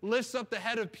Jesus lifts up the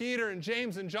head of Peter and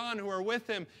James and John who are with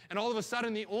him, and all of a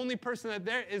sudden the only person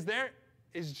that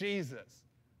is Jesus.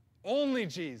 Only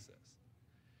Jesus.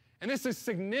 And this is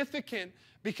significant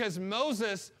because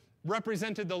Moses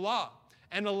represented the law,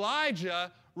 and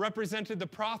Elijah represented the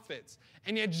prophets.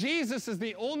 And yet Jesus is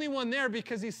the only one there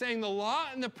because he's saying the law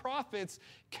and the prophets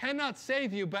cannot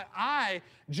save you, but I,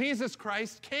 Jesus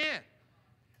Christ, can.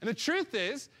 And the truth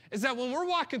is that when we're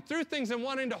walking through things and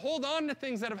wanting to hold on to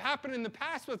things that have happened in the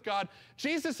past with God,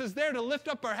 Jesus is there to lift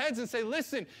up our heads and say,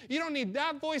 listen, you don't need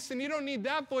that voice and you don't need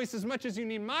that voice as much as you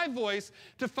need my voice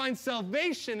to find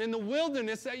salvation in the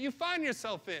wilderness that you find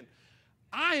yourself in.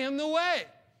 I am the way.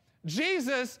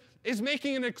 Jesus is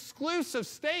making an exclusive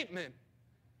statement.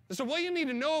 So what you need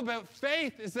to know about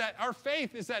faith is that our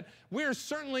faith is that we are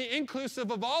certainly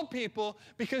inclusive of all people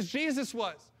because Jesus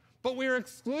was. But we are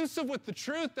exclusive with the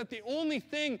truth that the only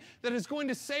thing that is going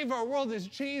to save our world is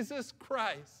Jesus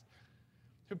Christ,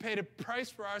 who paid a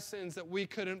price for our sins that we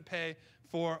couldn't pay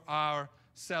for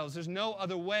ourselves. There's no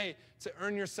other way to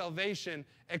earn your salvation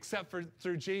except for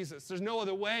through Jesus. There's no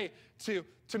other way to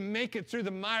make it through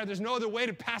the mire. There's no other way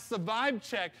to pass the vibe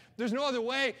check. There's no other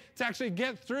way to actually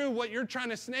get through what you're trying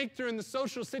to snake through in the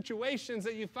social situations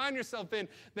that you find yourself in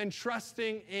than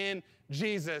trusting in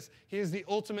Jesus. He is the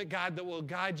ultimate guide that will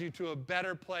guide you to a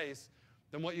better place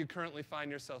than what you currently find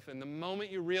yourself in. The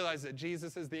moment you realize that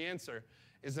Jesus is the answer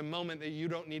is the moment that you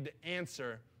don't need to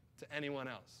answer to anyone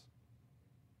else.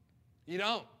 You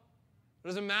don't. It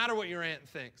doesn't matter what your aunt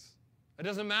thinks. It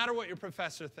doesn't matter what your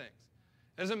professor thinks.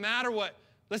 It doesn't matter what,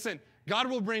 listen, God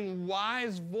will bring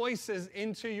wise voices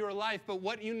into your life, but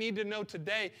what you need to know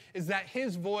today is that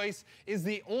his voice is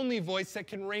the only voice that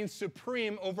can reign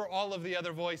supreme over all of the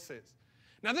other voices.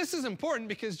 Now, this is important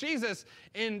because Jesus,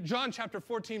 in John chapter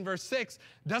 14, verse 6,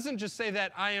 doesn't just say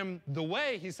that I am the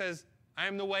way. He says, I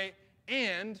am the way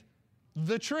and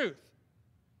the truth.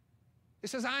 He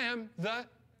says, I am the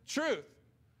truth.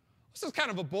 This is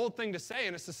kind of a bold thing to say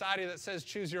in a society that says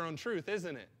choose your own truth,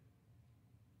 isn't it?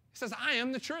 He says, I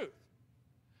am the truth.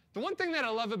 The one thing that I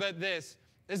love about this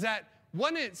is that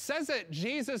when it says that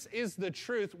Jesus is the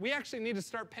truth, we actually need to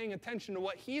start paying attention to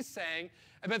what he's saying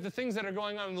about the things that are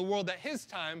going on in the world at his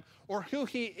time, or who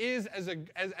he is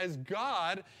as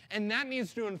God, and that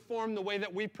needs to inform the way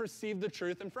that we perceive the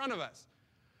truth in front of us.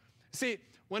 See,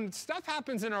 when stuff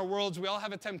happens in our worlds, we all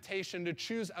have a temptation to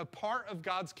choose a part of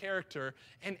God's character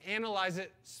and analyze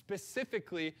it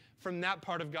specifically from that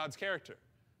part of God's character.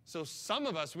 So some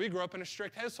of us, we grew up in a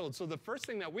strict household. So the first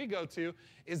thing that we go to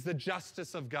is the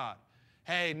justice of God.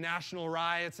 Hey, national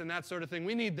riots and that sort of thing.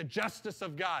 We need the justice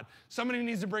of God. Somebody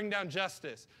needs to bring down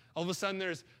justice. All of a sudden,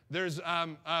 there's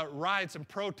riots and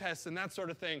protests and that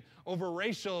sort of thing over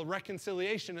racial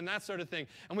reconciliation and that sort of thing.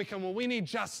 And we come, well, we need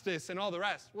justice and all the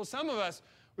rest. Well, some of us,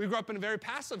 we grew up in a very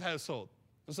passive household.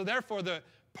 And so therefore, the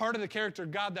part of the character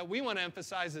of God that we want to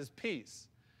emphasize is peace.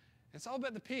 It's all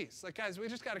about the peace. Like, guys, we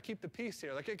just got to keep the peace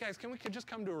here. Like, hey, guys, can we just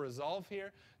come to a resolve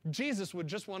here? Jesus would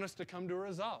just want us to come to a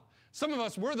resolve. Some of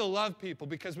us, we're the love people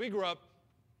because we grew up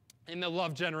in the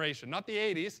love generation, not the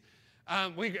 80s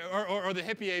or the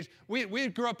hippie age. We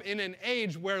grew up in an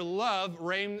age where love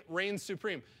reigns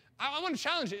supreme. I want to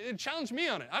challenge you. Challenge me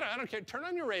on it. I don't care. Turn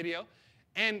on your radio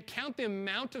and count the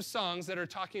amount of songs that are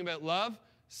talking about love,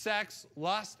 sex,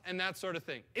 lust, and that sort of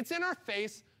thing. It's in our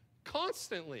face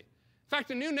constantly. In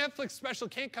fact, a new Netflix special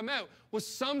can't come out with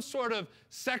some sort of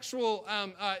sexual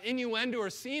innuendo or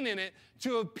scene in it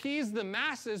to appease the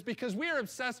masses because we are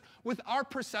obsessed with our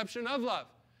perception of love.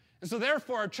 And so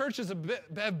therefore, our churches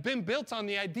have been built on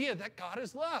the idea that God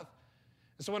is love.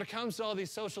 And so when it comes to all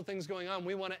these social things going on,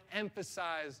 we want to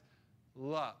emphasize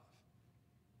love.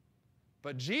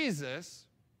 But Jesus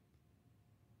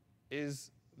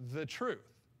is the truth.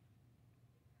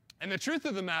 And the truth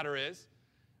of the matter is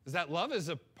that love is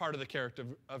a part of the character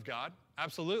of God.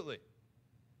 Absolutely.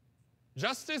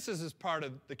 Justice is part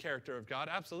of the character of God.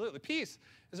 Absolutely. Peace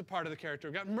is a part of the character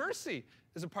of God. Mercy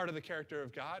is a part of the character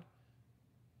of God.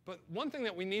 But one thing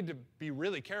that we need to be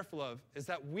really careful of is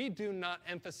that we do not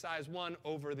emphasize one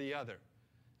over the other.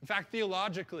 In fact,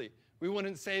 theologically, we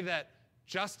wouldn't say that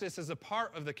justice is a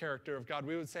part of the character of God.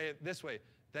 We would say it this way,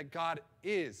 that God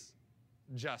is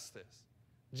justice.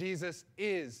 Jesus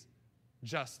is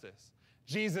justice.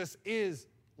 Jesus is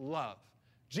love.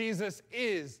 Jesus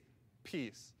is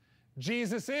peace.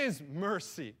 Jesus is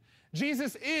mercy.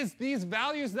 Jesus is these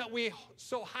values that we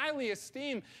so highly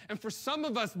esteem. And for some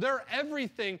of us, they're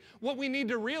everything. What we need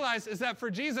to realize is that for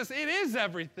Jesus, it is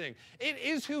everything. It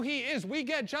is who he is. We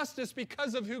get justice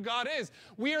because of who God is.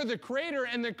 We are the creator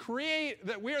and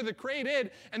we are the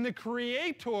created, and the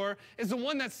creator is the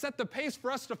one that set the pace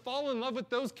for us to fall in love with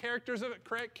those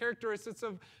characteristics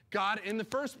of God in the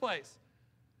first place.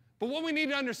 But what we need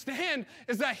to understand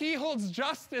is that he holds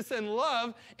justice and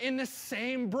love in the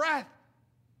same breath.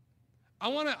 I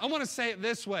want to say it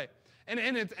this way, and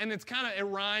it's kind of, it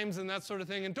rhymes and that sort of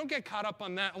thing, and don't get caught up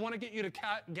on that. I want to get you to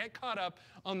get caught up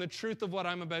on the truth of what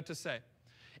I'm about to say.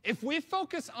 If we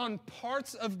focus on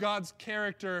parts of God's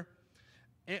character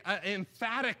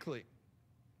emphatically,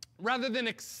 rather than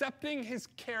accepting his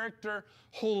character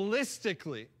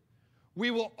holistically, we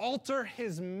will alter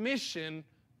his mission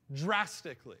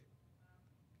drastically.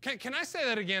 Can I say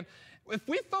that again? If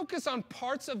we focus on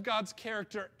parts of God's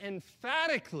character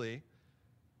emphatically,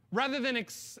 rather than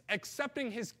accepting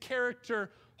his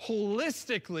character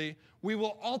holistically, we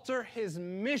will alter his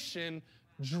mission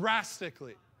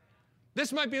drastically.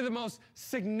 This might be the most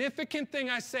significant thing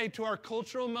I say to our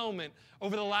cultural moment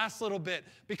over the last little bit,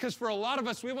 because for a lot of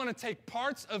us, we want to take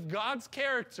parts of God's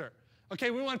character, Okay,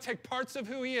 we want to take parts of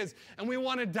who he is, and we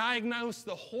want to diagnose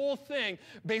the whole thing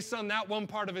based on that one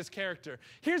part of his character.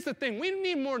 Here's the thing. We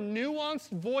need more nuanced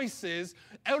voices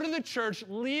out of the church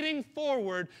leading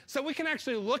forward so we can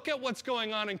actually look at what's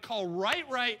going on and call right,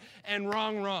 right, and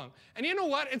wrong, wrong. And you know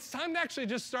what? It's time to actually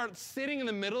just start sitting in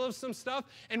the middle of some stuff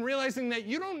and realizing that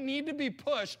you don't need to be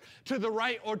pushed to the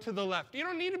right or to the left. You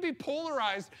don't need to be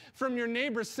polarized from your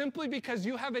neighbors simply because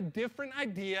you have a different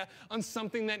idea on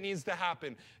something that needs to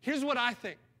happen. Here's what I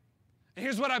think, and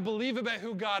here's what I believe about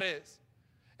who God is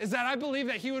that I believe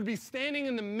that he would be standing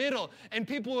in the middle, and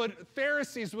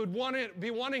Pharisees would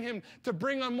be wanting him to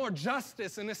bring on more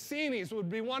justice, and Essenes would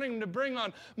be wanting him to bring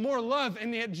on more love,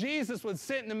 and yet Jesus would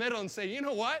sit in the middle and say, you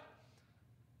know what?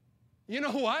 You know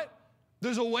what?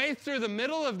 There's a way through the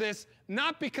middle of this,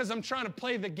 not because I'm trying to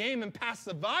play the game and pass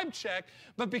the vibe check,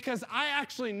 but because I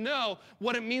actually know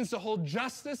what it means to hold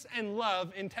justice and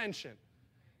love in tension.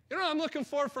 You know what I'm looking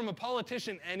for from a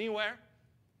politician anywhere?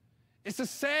 It's to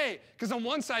say, because on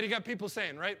one side you got people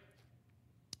saying, right,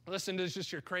 listen, this is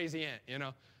just your crazy aunt, you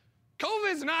know.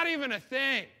 COVID's not even a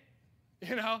thing,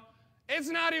 you know. It's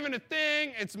not even a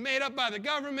thing. It's made up by the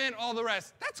government, all the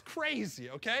rest. That's crazy,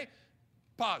 okay?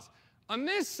 Pause. On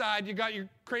this side, you got your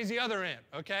crazy other aunt,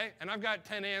 okay? And I've got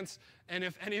 10 aunts, and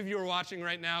if any of you are watching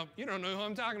right now, you don't know who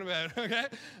I'm talking about, okay?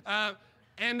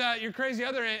 And your crazy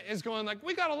other aunt is going like,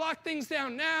 we got to lock things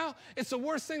down now. It's the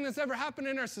worst thing that's ever happened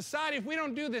in our society. If we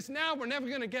don't do this now, we're never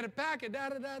going to get it back.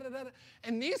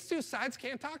 And these two sides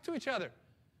can't talk to each other.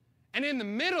 And in the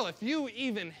middle, if you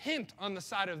even hint on the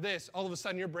side of this, all of a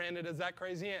sudden you're branded as that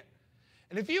crazy aunt.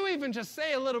 And if you even just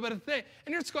say a little bit of thing,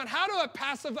 and you're just going, how do I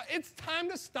pass the vibe? It's time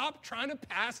to stop trying to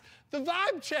pass the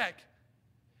vibe check.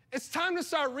 It's time to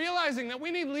start realizing that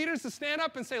we need leaders to stand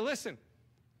up and say, listen,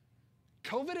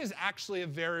 COVID is actually a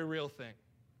very real thing.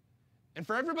 And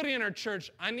for everybody in our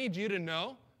church, I need you to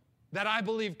know that I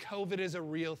believe COVID is a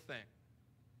real thing.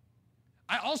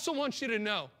 I also want you to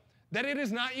know that it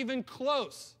is not even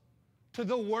close to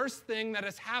the worst thing that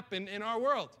has happened in our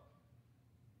world.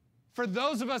 For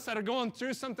those of us that are going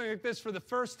through something like this for the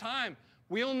first time,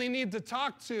 we only need to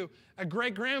talk to a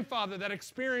great-grandfather that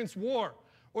experienced war,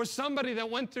 or somebody that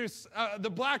went through the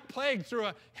Black Plague through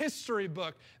a history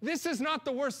book. This is not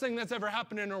the worst thing that's ever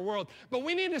happened in our world. But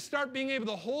we need to start being able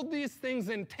to hold these things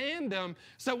in tandem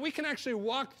so we can actually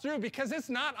walk through, because it's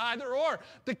not either or.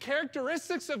 The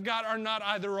characteristics of God are not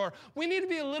either or. We need to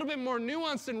be a little bit more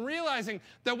nuanced in realizing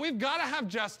that we've got to have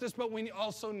justice, but we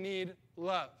also need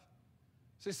love.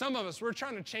 See, some of us, we're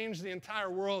trying to change the entire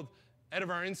world out of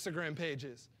our Instagram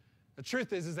pages. The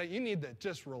truth is that you need to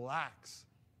just relax.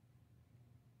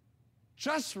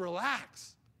 Just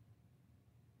relax.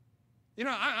 You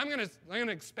know, I'm going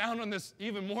to expound on this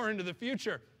even more into the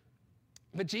future.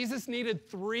 But Jesus needed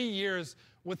 3 years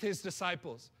with his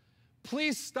disciples.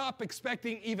 Please stop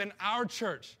expecting even our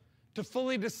church to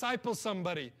fully disciple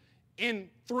somebody in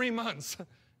 3 months.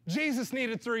 Jesus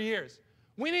needed 3 years.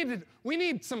 We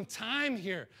need some time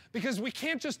here, because we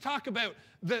can't just talk about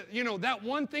that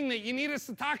one thing that you need us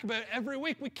to talk about every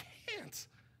week. We can't.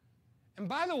 And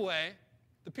by the way,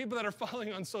 the people that are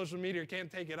following on social media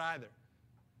can't take it either.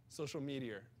 Social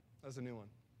media, that's a new one.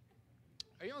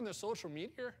 Are you on the social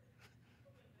media?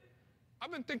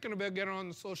 I've been thinking about getting on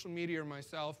the social media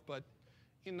myself, but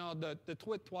the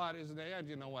twit-twat is there,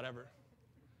 whatever.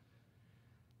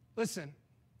 Listen,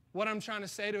 what I'm trying to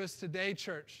say to us today,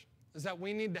 church, is that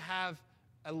we need to have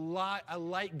a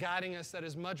light guiding us that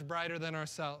is much brighter than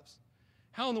ourselves.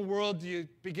 How in the world do you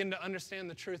begin to understand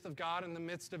the truth of God in the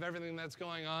midst of everything that's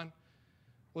going on?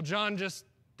 Well, John just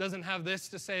doesn't have this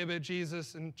to say about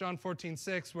Jesus in John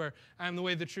 14:6, where I am the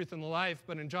way, the truth, and the life.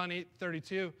 But in John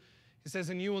 8:32, he says,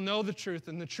 and you will know the truth,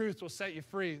 and the truth will set you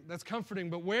free. That's comforting,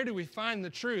 but where do we find the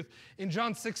truth? In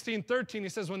John 16:13, he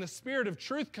says, when the Spirit of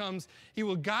truth comes, he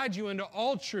will guide you into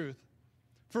all truth.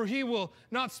 For he will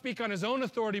not speak on his own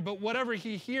authority, but whatever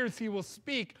he hears, he will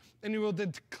speak, and he will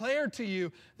declare to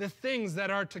you the things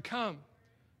that are to come.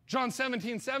 John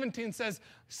 17:17 says,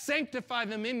 sanctify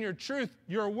them in your truth.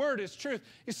 Your word is truth.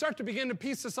 You start to begin to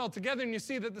piece this all together, and you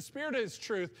see that the Spirit is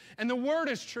truth, and the word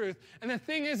is truth. And the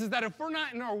thing is that if we're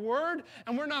not in our word,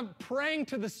 and we're not praying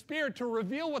to the Spirit to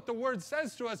reveal what the word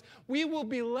says to us, we will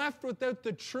be left without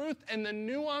the truth and the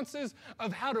nuances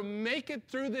of how to make it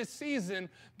through this season,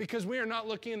 because we are not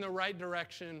looking in the right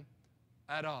direction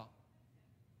at all.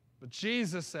 But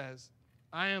Jesus says,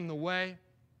 I am the way,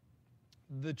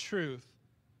 the truth,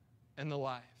 and the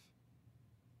life.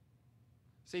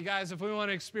 See, guys, if we want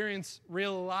to experience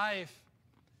real life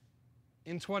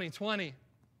in 2020,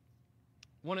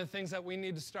 one of the things that we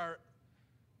need to start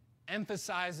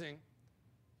emphasizing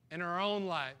in our own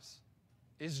lives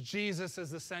is Jesus as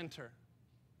the center.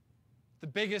 The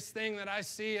biggest thing that I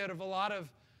see out of a lot of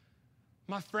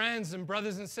my friends and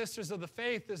brothers and sisters of the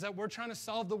faith is that we're trying to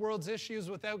solve the world's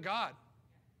issues without God.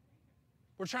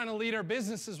 We're trying to lead our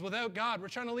businesses without God. We're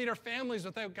trying to lead our families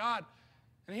without God.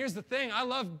 And here's the thing, I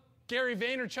love Gary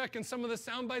Vaynerchuk and some of the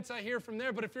sound bites I hear from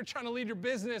there, but if you're trying to lead your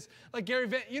business like Gary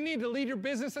Vaynerchuk, you need to lead your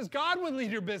business as God would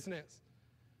lead your business.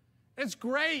 It's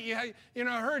great.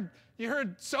 You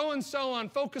heard so-and-so on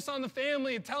Focus on the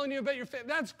Family and telling you about your family.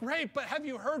 That's great, but have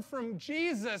you heard from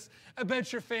Jesus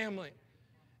about your family?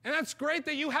 And that's great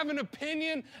that you have an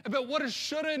opinion about what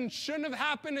should and shouldn't have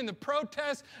happened in the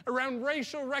protests around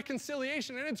racial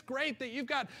reconciliation. And it's great that you've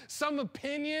got some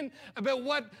opinion about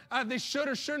what they should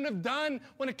or shouldn't have done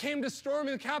when it came to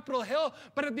storming the Capitol Hill.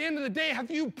 But at the end of the day,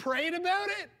 have you prayed about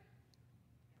it?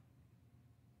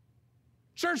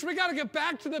 Church, we got to get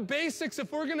back to the basics.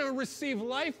 If we're going to receive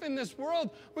life in this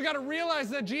world, we got to realize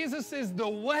that Jesus is the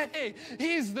way.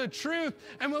 He's the truth.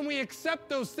 And when we accept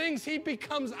those things, he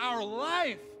becomes our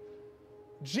life.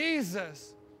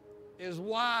 Jesus is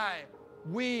why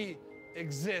we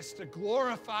exist, to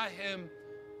glorify him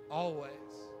always.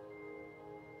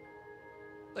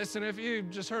 Listen, if you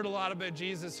just heard a lot about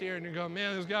Jesus here and you're going,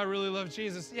 man, this guy really loves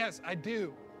Jesus. Yes, I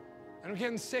do. And I'm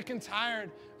getting sick and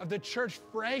tired of the church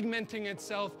fragmenting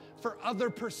itself for other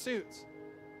pursuits.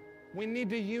 We need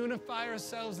to unify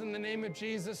ourselves in the name of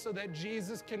Jesus so that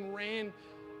Jesus can reign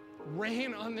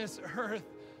on this earth,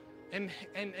 and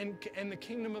the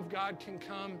kingdom of God can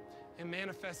come and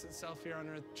manifest itself here on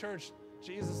earth. Church,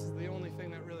 Jesus is the only thing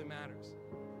that really matters.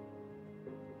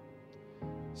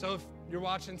 So if you're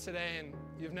watching today and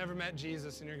you've never met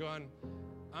Jesus and you're going,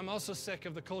 I'm also sick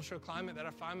of the cultural climate that I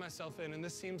find myself in, and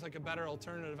this seems like a better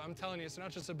alternative. I'm telling you, it's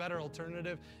not just a better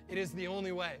alternative, it is the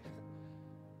only way.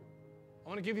 I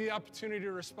want to give you the opportunity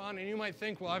to respond, and you might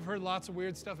think, well, I've heard lots of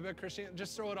weird stuff about Christianity.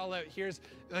 Just throw it all out. Here's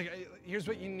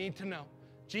what you need to know.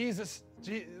 Jesus,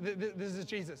 this is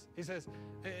Jesus. He says,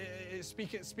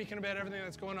 speaking about everything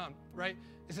that's going on, right?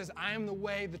 He says, I am the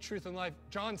way, the truth, and life.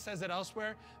 John says it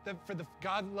elsewhere, that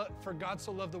for God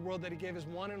so loved the world that he gave his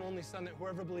one and only Son, that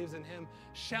whoever believes in him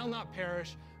shall not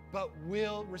perish, but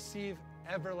will receive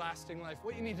everlasting life.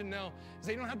 What you need to know is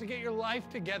that you don't have to get your life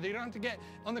together. You don't have to get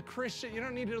on the Christian, you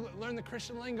don't need to learn the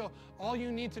Christian lingo. All you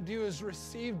need to do is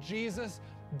receive Jesus'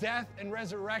 death and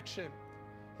resurrection.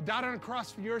 He died on a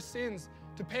cross for your sins,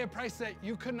 to pay a price that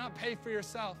you could not pay for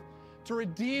yourself, to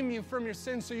redeem you from your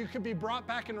sins so you could be brought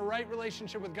back in a right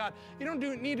relationship with God. You don't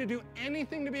need to do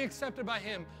anything to be accepted by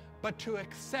him, but to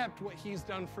accept what he's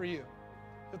done for you.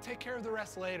 He'll take care of the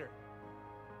rest later.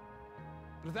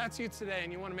 But if that's you today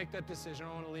and you want to make that decision,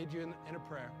 I want to lead you in a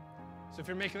prayer. So if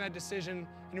you're making that decision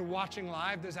and you're watching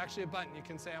live, there's actually a button. You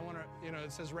can say, I want to,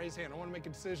 it says raise hand. I want to make a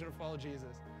decision to follow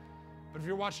Jesus. But if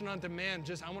you're watching on demand,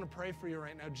 I want to pray for you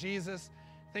right now. Jesus,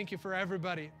 thank you for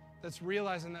everybody that's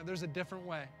realizing that there's a different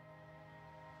way.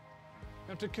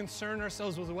 We have to concern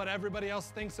ourselves with what everybody else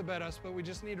thinks about us, but we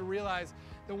just need to realize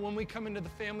that when we come into the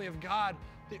family of God,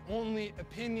 the only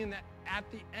opinion that at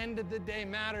the end of the day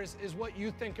matters is what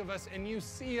you think of us, and you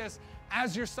see us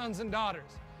as your sons and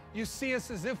daughters. You see us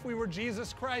as if we were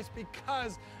Jesus Christ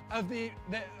because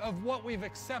of what we've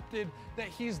accepted that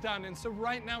he's done. And so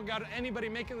right now, God, anybody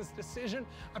making this decision,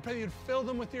 I pray that you'd fill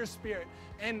them with your Spirit.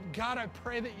 And God, I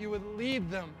pray that you would lead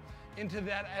them into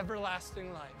that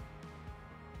everlasting life.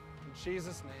 In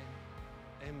Jesus'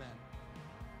 name, amen.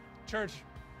 Church,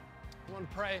 I want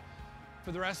to pray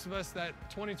for the rest of us that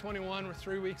 2021, we're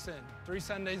 3 weeks in, 3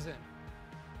 Sundays in,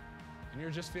 and you're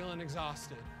just feeling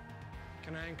exhausted.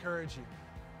 Can I encourage you?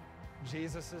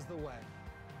 Jesus is the way.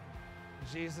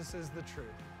 Jesus is the truth.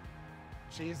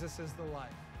 Jesus is the life.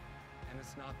 And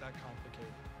it's not that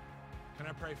complicated. Can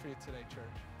I pray for you today, church?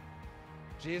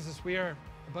 Jesus, we are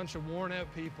a bunch of worn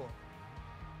out people.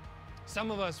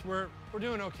 Some of us, we're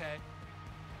doing okay.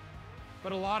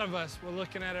 But a lot of us, we're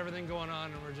looking at everything going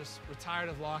on and we're tired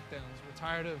of lockdowns. We're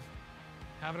tired of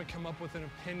having to come up with an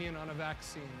opinion on a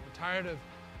vaccine. We're tired of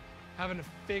having to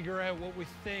figure out what we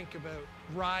think about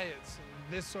riots and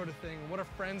this sort of thing, and what our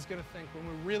friends going to think when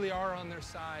we really are on their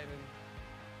side, and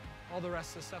all the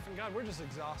rest of the stuff. And God, we're just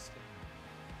exhausted.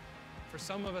 For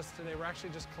some of us today, we're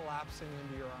actually just collapsing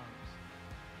into your arms.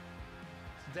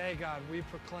 Today, God, we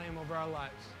proclaim over our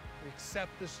lives, we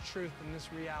accept this truth and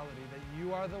this reality that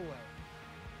you are the way,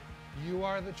 you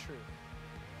are the truth,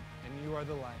 and you are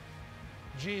the life.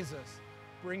 Jesus,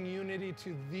 bring unity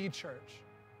to the church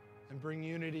and bring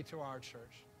unity to our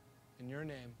church. In your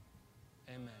name,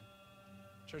 amen.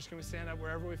 Church, can we stand up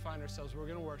wherever we find ourselves? We're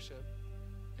going to worship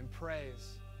and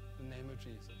praise the name of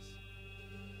Jesus.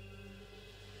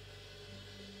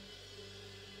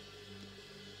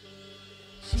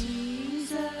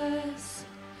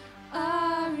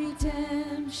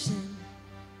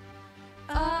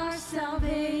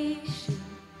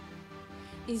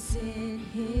 is in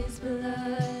his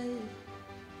blood.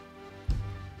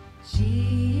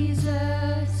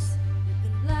 Jesus,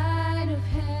 the light of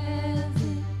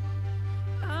heaven,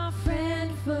 our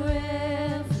friend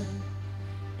forever,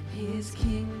 and his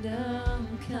kingdom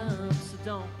comes. So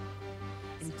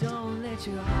don't let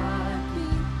your heart be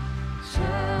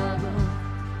troubled.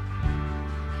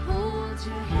 Hold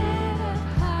your head up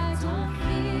high, don't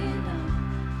fear no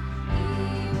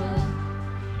evil.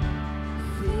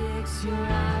 Fix your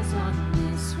eyes on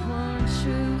this one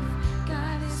truth.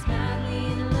 God is madly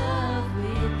in love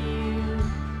with you.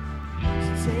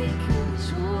 So take courage,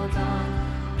 hold on,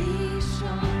 be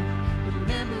strong.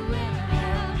 Remember when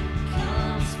help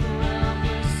comes from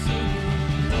we're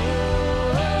singing.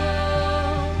 Oh, oh,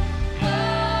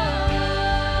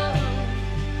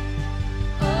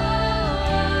 oh,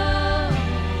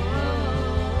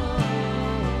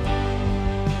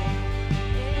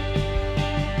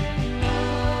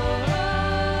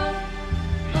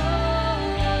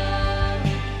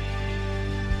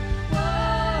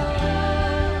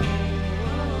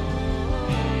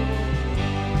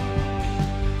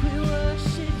 we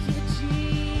worship you,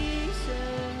 Jesus.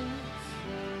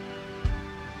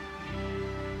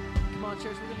 Come on,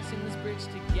 church, we're going to sing this bridge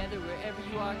together. Wherever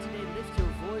you are today, lift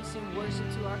your voice in worship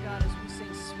to our God as we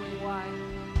sing Swing Wide.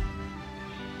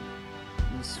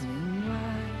 Swing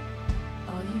wide,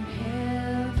 all you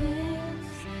heavens,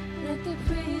 let the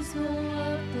praise go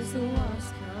up as the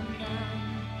walls come down.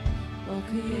 All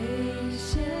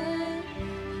creation,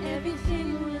 everything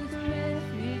with breath,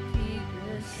 repeat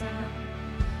the sound.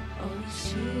 All you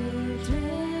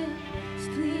children,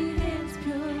 clean hands,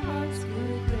 pure hearts,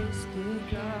 good grace, good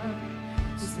God.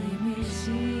 His name is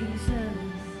Jesus.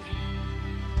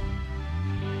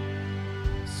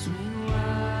 Swing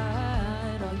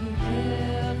wide, all you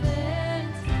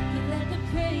heavens, and let the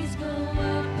praise go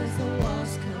up as the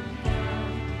walls come down.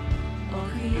 All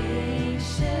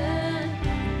creation,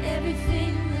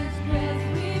 everything with breath,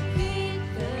 repeat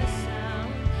the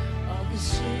sound. All the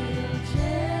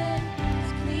children,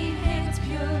 clean hands,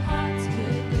 pure hearts,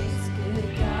 good grace, good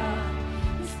God.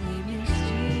 His name is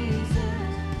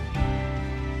Jesus.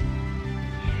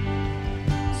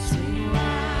 Swing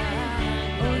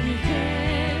wide, all you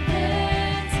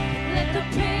heavens, let the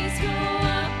praise go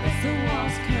up as the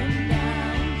walls come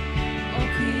down. All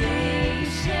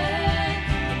creation,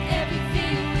 and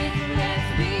everything with breath,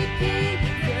 repeat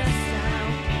the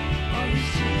sound. All you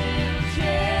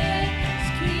children,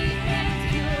 clean hands,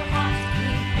 pure hearts,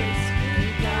 good grace,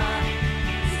 good God.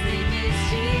 His name is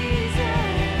Jesus.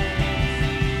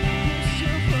 Lift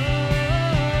your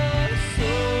voice,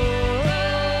 oh,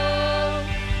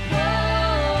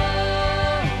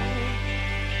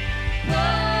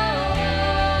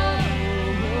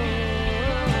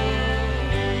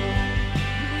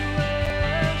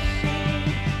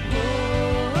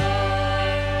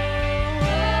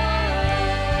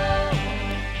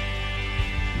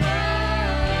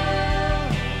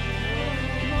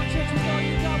 Come on, church, with all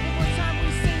you got. One more time,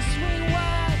 we sing Swing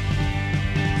Wide.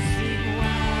 Swing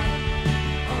wide,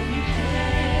 all you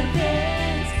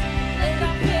heavens, let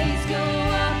our praise go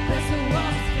up as the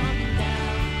walls come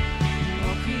down.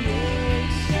 All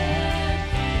creation,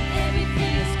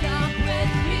 everything's got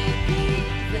breath, repeat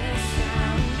the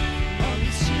sound. All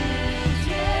the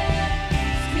children,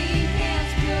 clean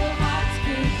hands, pure hearts,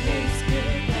 good grace,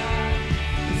 good God.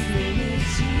 His name is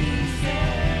Jesus.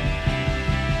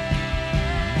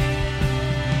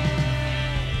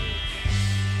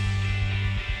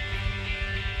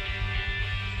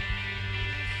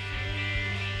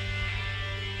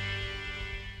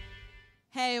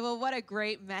 Hey, well, what a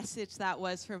great message that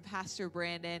was from Pastor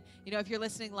Brandon. You know, if you're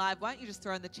listening live, why don't you just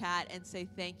throw in the chat and say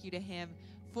thank you to him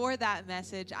for that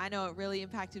message. I know it really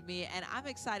impacted me, and I'm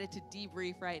excited to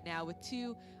debrief right now with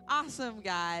two awesome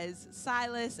guys,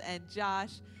 Silas and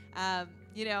Josh.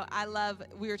 You know,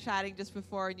 we were chatting just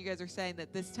before, and you guys were saying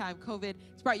that this time COVID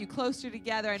has brought you closer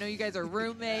together. I know you guys are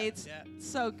roommates. Yeah.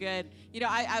 So good. You know,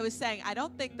 I was saying, I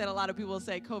don't think that a lot of people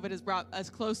say COVID has brought us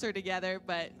closer together,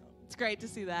 but it's great to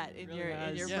see that in your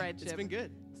Yeah, friendship. it's been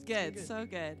good. It's good, so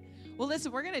good. Well,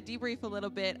 listen, we're going to debrief a little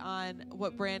bit on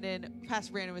what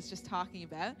Pastor Brandon was just talking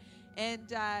about. And,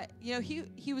 you know,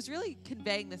 he was really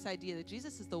conveying this idea that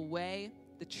Jesus is the way,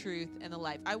 the truth, and the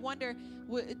life. I wonder,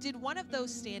 did one of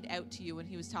those stand out to you when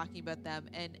he was talking about them?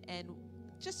 And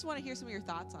just want to hear some of your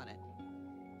thoughts on it.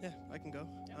 Yeah, I can go.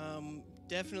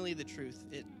 Definitely the truth.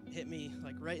 It hit me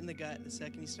like right in the gut the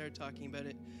second he started talking about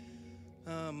it.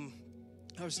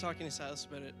 I was talking to Silas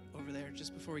about it over there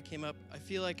just before we came up. I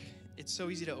feel like it's so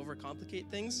easy to overcomplicate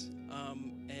things,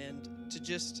 and to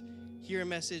just hear a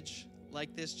message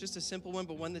like this, just a simple one,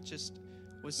 but one that just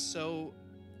was so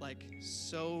like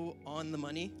so on the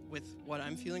money with what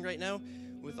I'm feeling right now,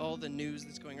 with all the news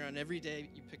that's going around. Every day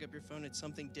you pick up your phone, it's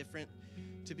something different.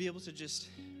 To be able to just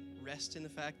rest in the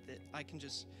fact that I can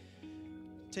just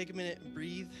take a minute and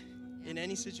breathe in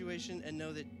any situation and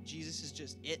know that Jesus is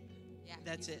just it. Yeah,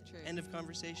 That's he's it. the truth. End of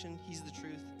conversation. He's the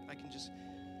truth. I can just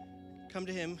come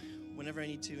to him whenever I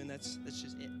need to, and that's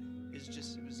just it.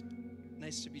 It was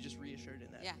nice to be just reassured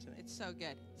in that Yeah, tonight. it's so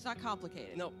good. It's not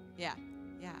complicated. No. Yeah,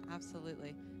 yeah,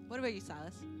 absolutely. What about you,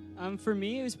 Silas? For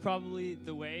me, it was probably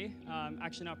the way.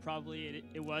 Actually, not probably.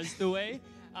 It was the way.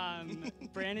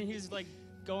 Brandon, he was like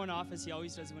going off as he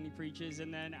always does when he preaches,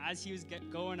 and then as he was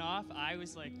going off, I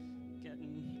was like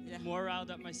getting more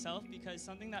riled up myself, because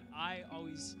something that I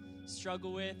always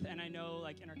struggle with, and I know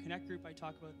like in our Connect group, I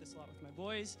talk about this a lot with my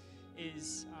boys,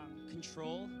 is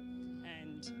control.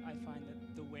 And I find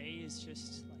that the way is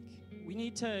just like, we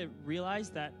need to realize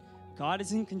that God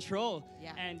is in control.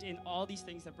 Yeah. And in all these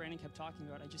things that Brandon kept talking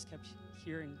about, I just kept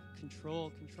hearing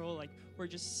control. Like we're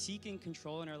just seeking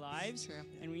control in our lives. True.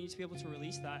 And we need to be able to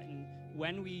release that. And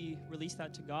when we release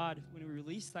that to God, when we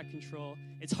release that control,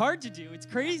 it's hard to do. It's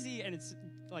crazy, and it's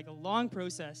like a long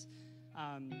process.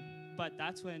 But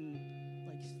that's when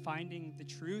like finding the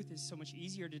truth is so much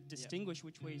easier to distinguish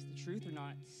which way is the truth or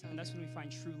not. And that's when we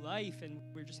find true life, and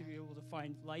we're just going to be able to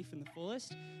find life in the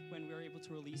fullest when we're able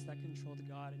to release that control to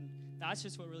God. And that's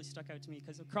just what really stuck out to me,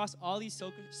 because across all these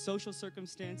social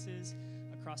circumstances,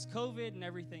 across COVID and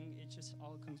everything, it just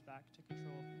all comes back to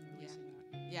control and releasing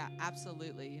that. Yeah,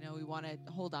 absolutely. You know, we want to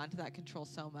hold on to that control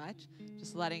so much.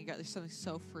 Just letting it go. There's something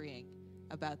so freeing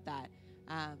about that.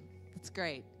 That's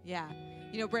great. Yeah.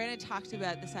 You know, Brandon talked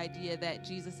about this idea that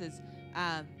Jesus is,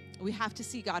 we have to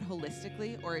see God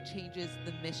holistically, or it changes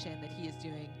the mission that he is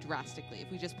doing drastically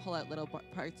if we just pull out little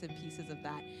parts and pieces of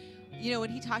that. You know,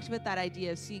 when he talked about that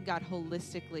idea of seeing God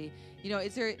holistically, you know,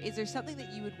 is there something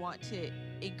that you would want to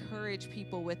encourage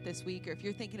people with this week? Or if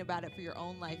you're thinking about it for your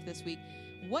own life this week,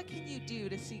 what can you do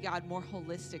to see God more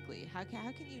holistically? How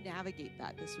can you navigate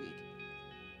that this week?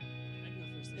 I can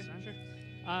go first this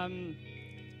time.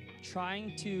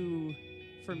 Trying to,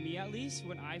 for me at least,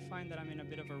 when I find that I'm in a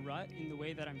bit of a rut in the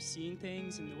way that I'm seeing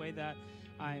things, in the way that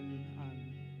I'm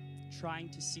trying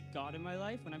to seek God in my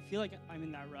life, when I feel like I'm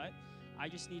in that rut, I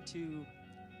just need to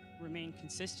remain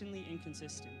consistently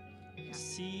inconsistent.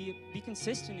 Yeah. Be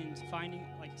consistent in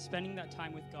spending that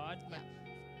time with God, but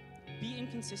be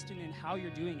inconsistent in how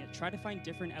you're doing it. Try to find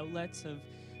different outlets of,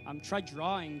 try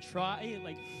drawing, try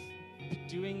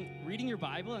reading your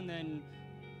Bible, and then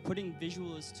putting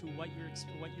visuals to what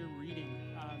you're reading.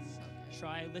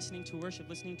 Try listening to worship,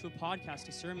 listening to a podcast,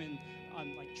 a sermon.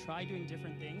 Try doing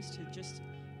different things to just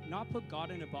not put God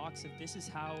in a box of this is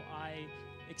how I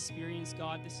experience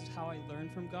God, this is how I learn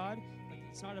from God. Like,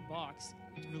 it's not a box.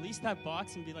 Release that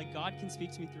box and be like, God can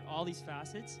speak to me through all these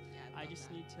facets. Yeah, I just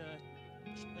need to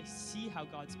see how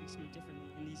God speaks to me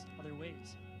differently in these other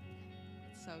ways.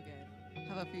 So good.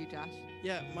 How about for you, Josh?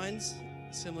 Yeah, mine's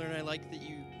similar, and I like that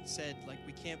you said, like,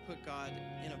 we can't put God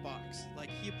in a box. Like,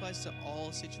 he applies to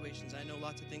all situations. I know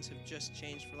lots of things have just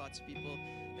changed for lots of people,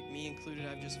 like me included.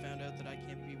 I've just found out that I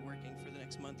can't be working for the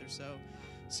next month or so.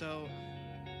 So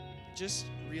just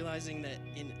realizing that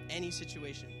in any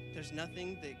situation, there's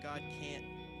nothing that God can't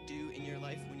do in your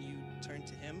life when you turn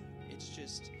to him. It's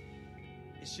just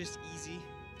easy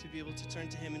to be able to turn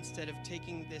to him instead of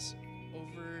taking this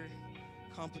over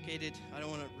complicated. I don't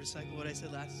want to recycle what I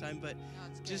said last time, but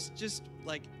just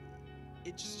like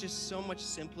it's just so much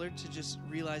simpler to just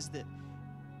realize that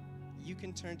you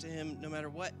can turn to him no matter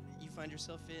what you find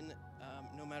yourself in,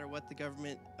 no matter what the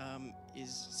government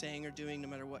is saying or doing, no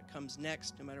matter what comes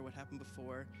next, no matter what happened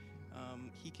before.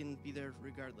 He can be there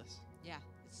regardless. Yeah,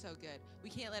 it's so good. We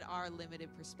can't let our limited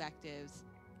perspectives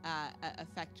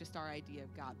affect just our idea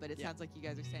of God, but it sounds like you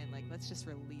guys are saying, like, let's just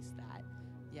release that.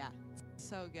 Yeah,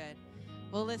 so good.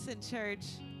 Well, listen, church,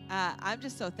 I'm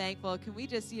just so thankful. Can we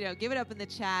just, give it up in the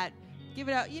chat? Give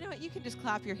it out. You know what? You can just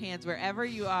clap your hands wherever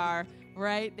you are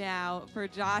right now for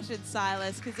Josh and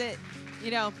Silas, because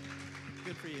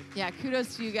Good for you. Yeah,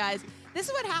 kudos to you guys. This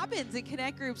is what happens in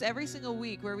Connect groups every single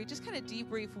week, where we just kind of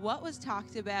debrief what was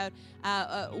talked about,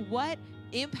 what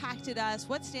impacted us,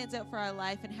 what stands out for our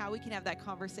life, and how we can have that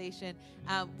conversation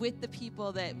with the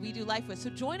people that we do life with. So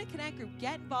join a Connect group,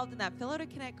 get involved in that, fill out a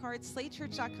Connect card,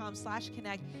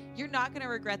 slatechurch.com/connect. You're not going to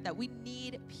regret that. We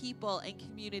need people and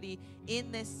community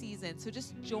in this season. So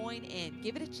just join in,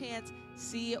 give it a chance,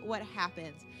 see what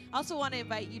happens. I also want to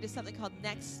invite you to something called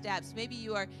Next Steps. Maybe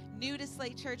you are new to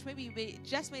Slate Church. Maybe you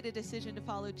just made a decision to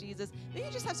follow Jesus. Maybe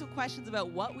you just have some questions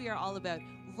about what we are all about.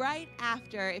 right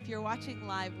after, if you're watching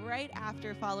live, right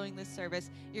after following this service,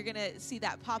 you're going to see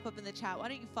that pop up in the chat. Why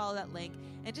don't you follow that link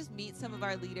and just meet some of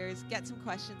our leaders, get some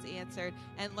questions answered,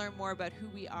 and learn more about who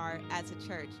we are as a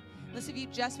church. Listen, if you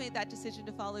just made that decision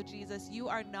to follow Jesus, you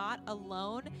are not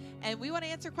alone, and we want to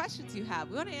answer questions you have.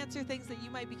 We want to answer things that you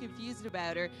might be confused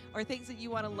about or things that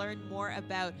you want to learn more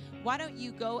about. Why don't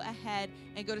you go ahead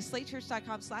and go to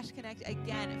slatechurch.com/connect.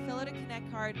 Again, fill out a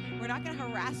Connect card. We're not going to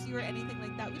harass you or anything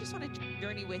like that. We just want to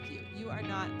journey with you. You are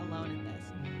not alone in this.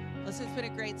 Listen, it's been a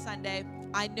great Sunday.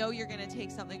 I know you're going to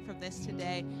take something from this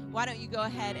today. Why don't you go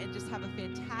ahead and just have a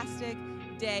fantastic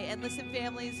day. And listen,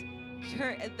 families,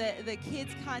 the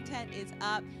kids' content is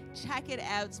up. Check it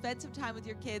out. Spend some time with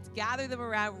your kids. Gather them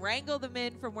around. Wrangle them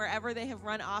in from wherever they have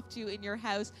run off to in your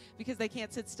house because they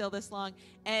can't sit still this long.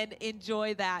 And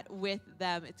enjoy that with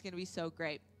them. It's going to be so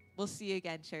great. We'll see you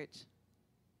again, church.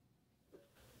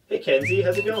 Hey, Kenzie.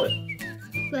 How's it going?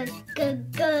 Good.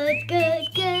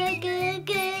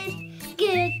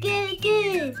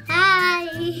 Hi,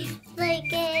 Slay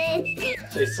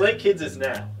Kids. Say, Slay Kids is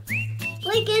now.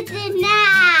 Slay Kids is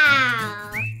now.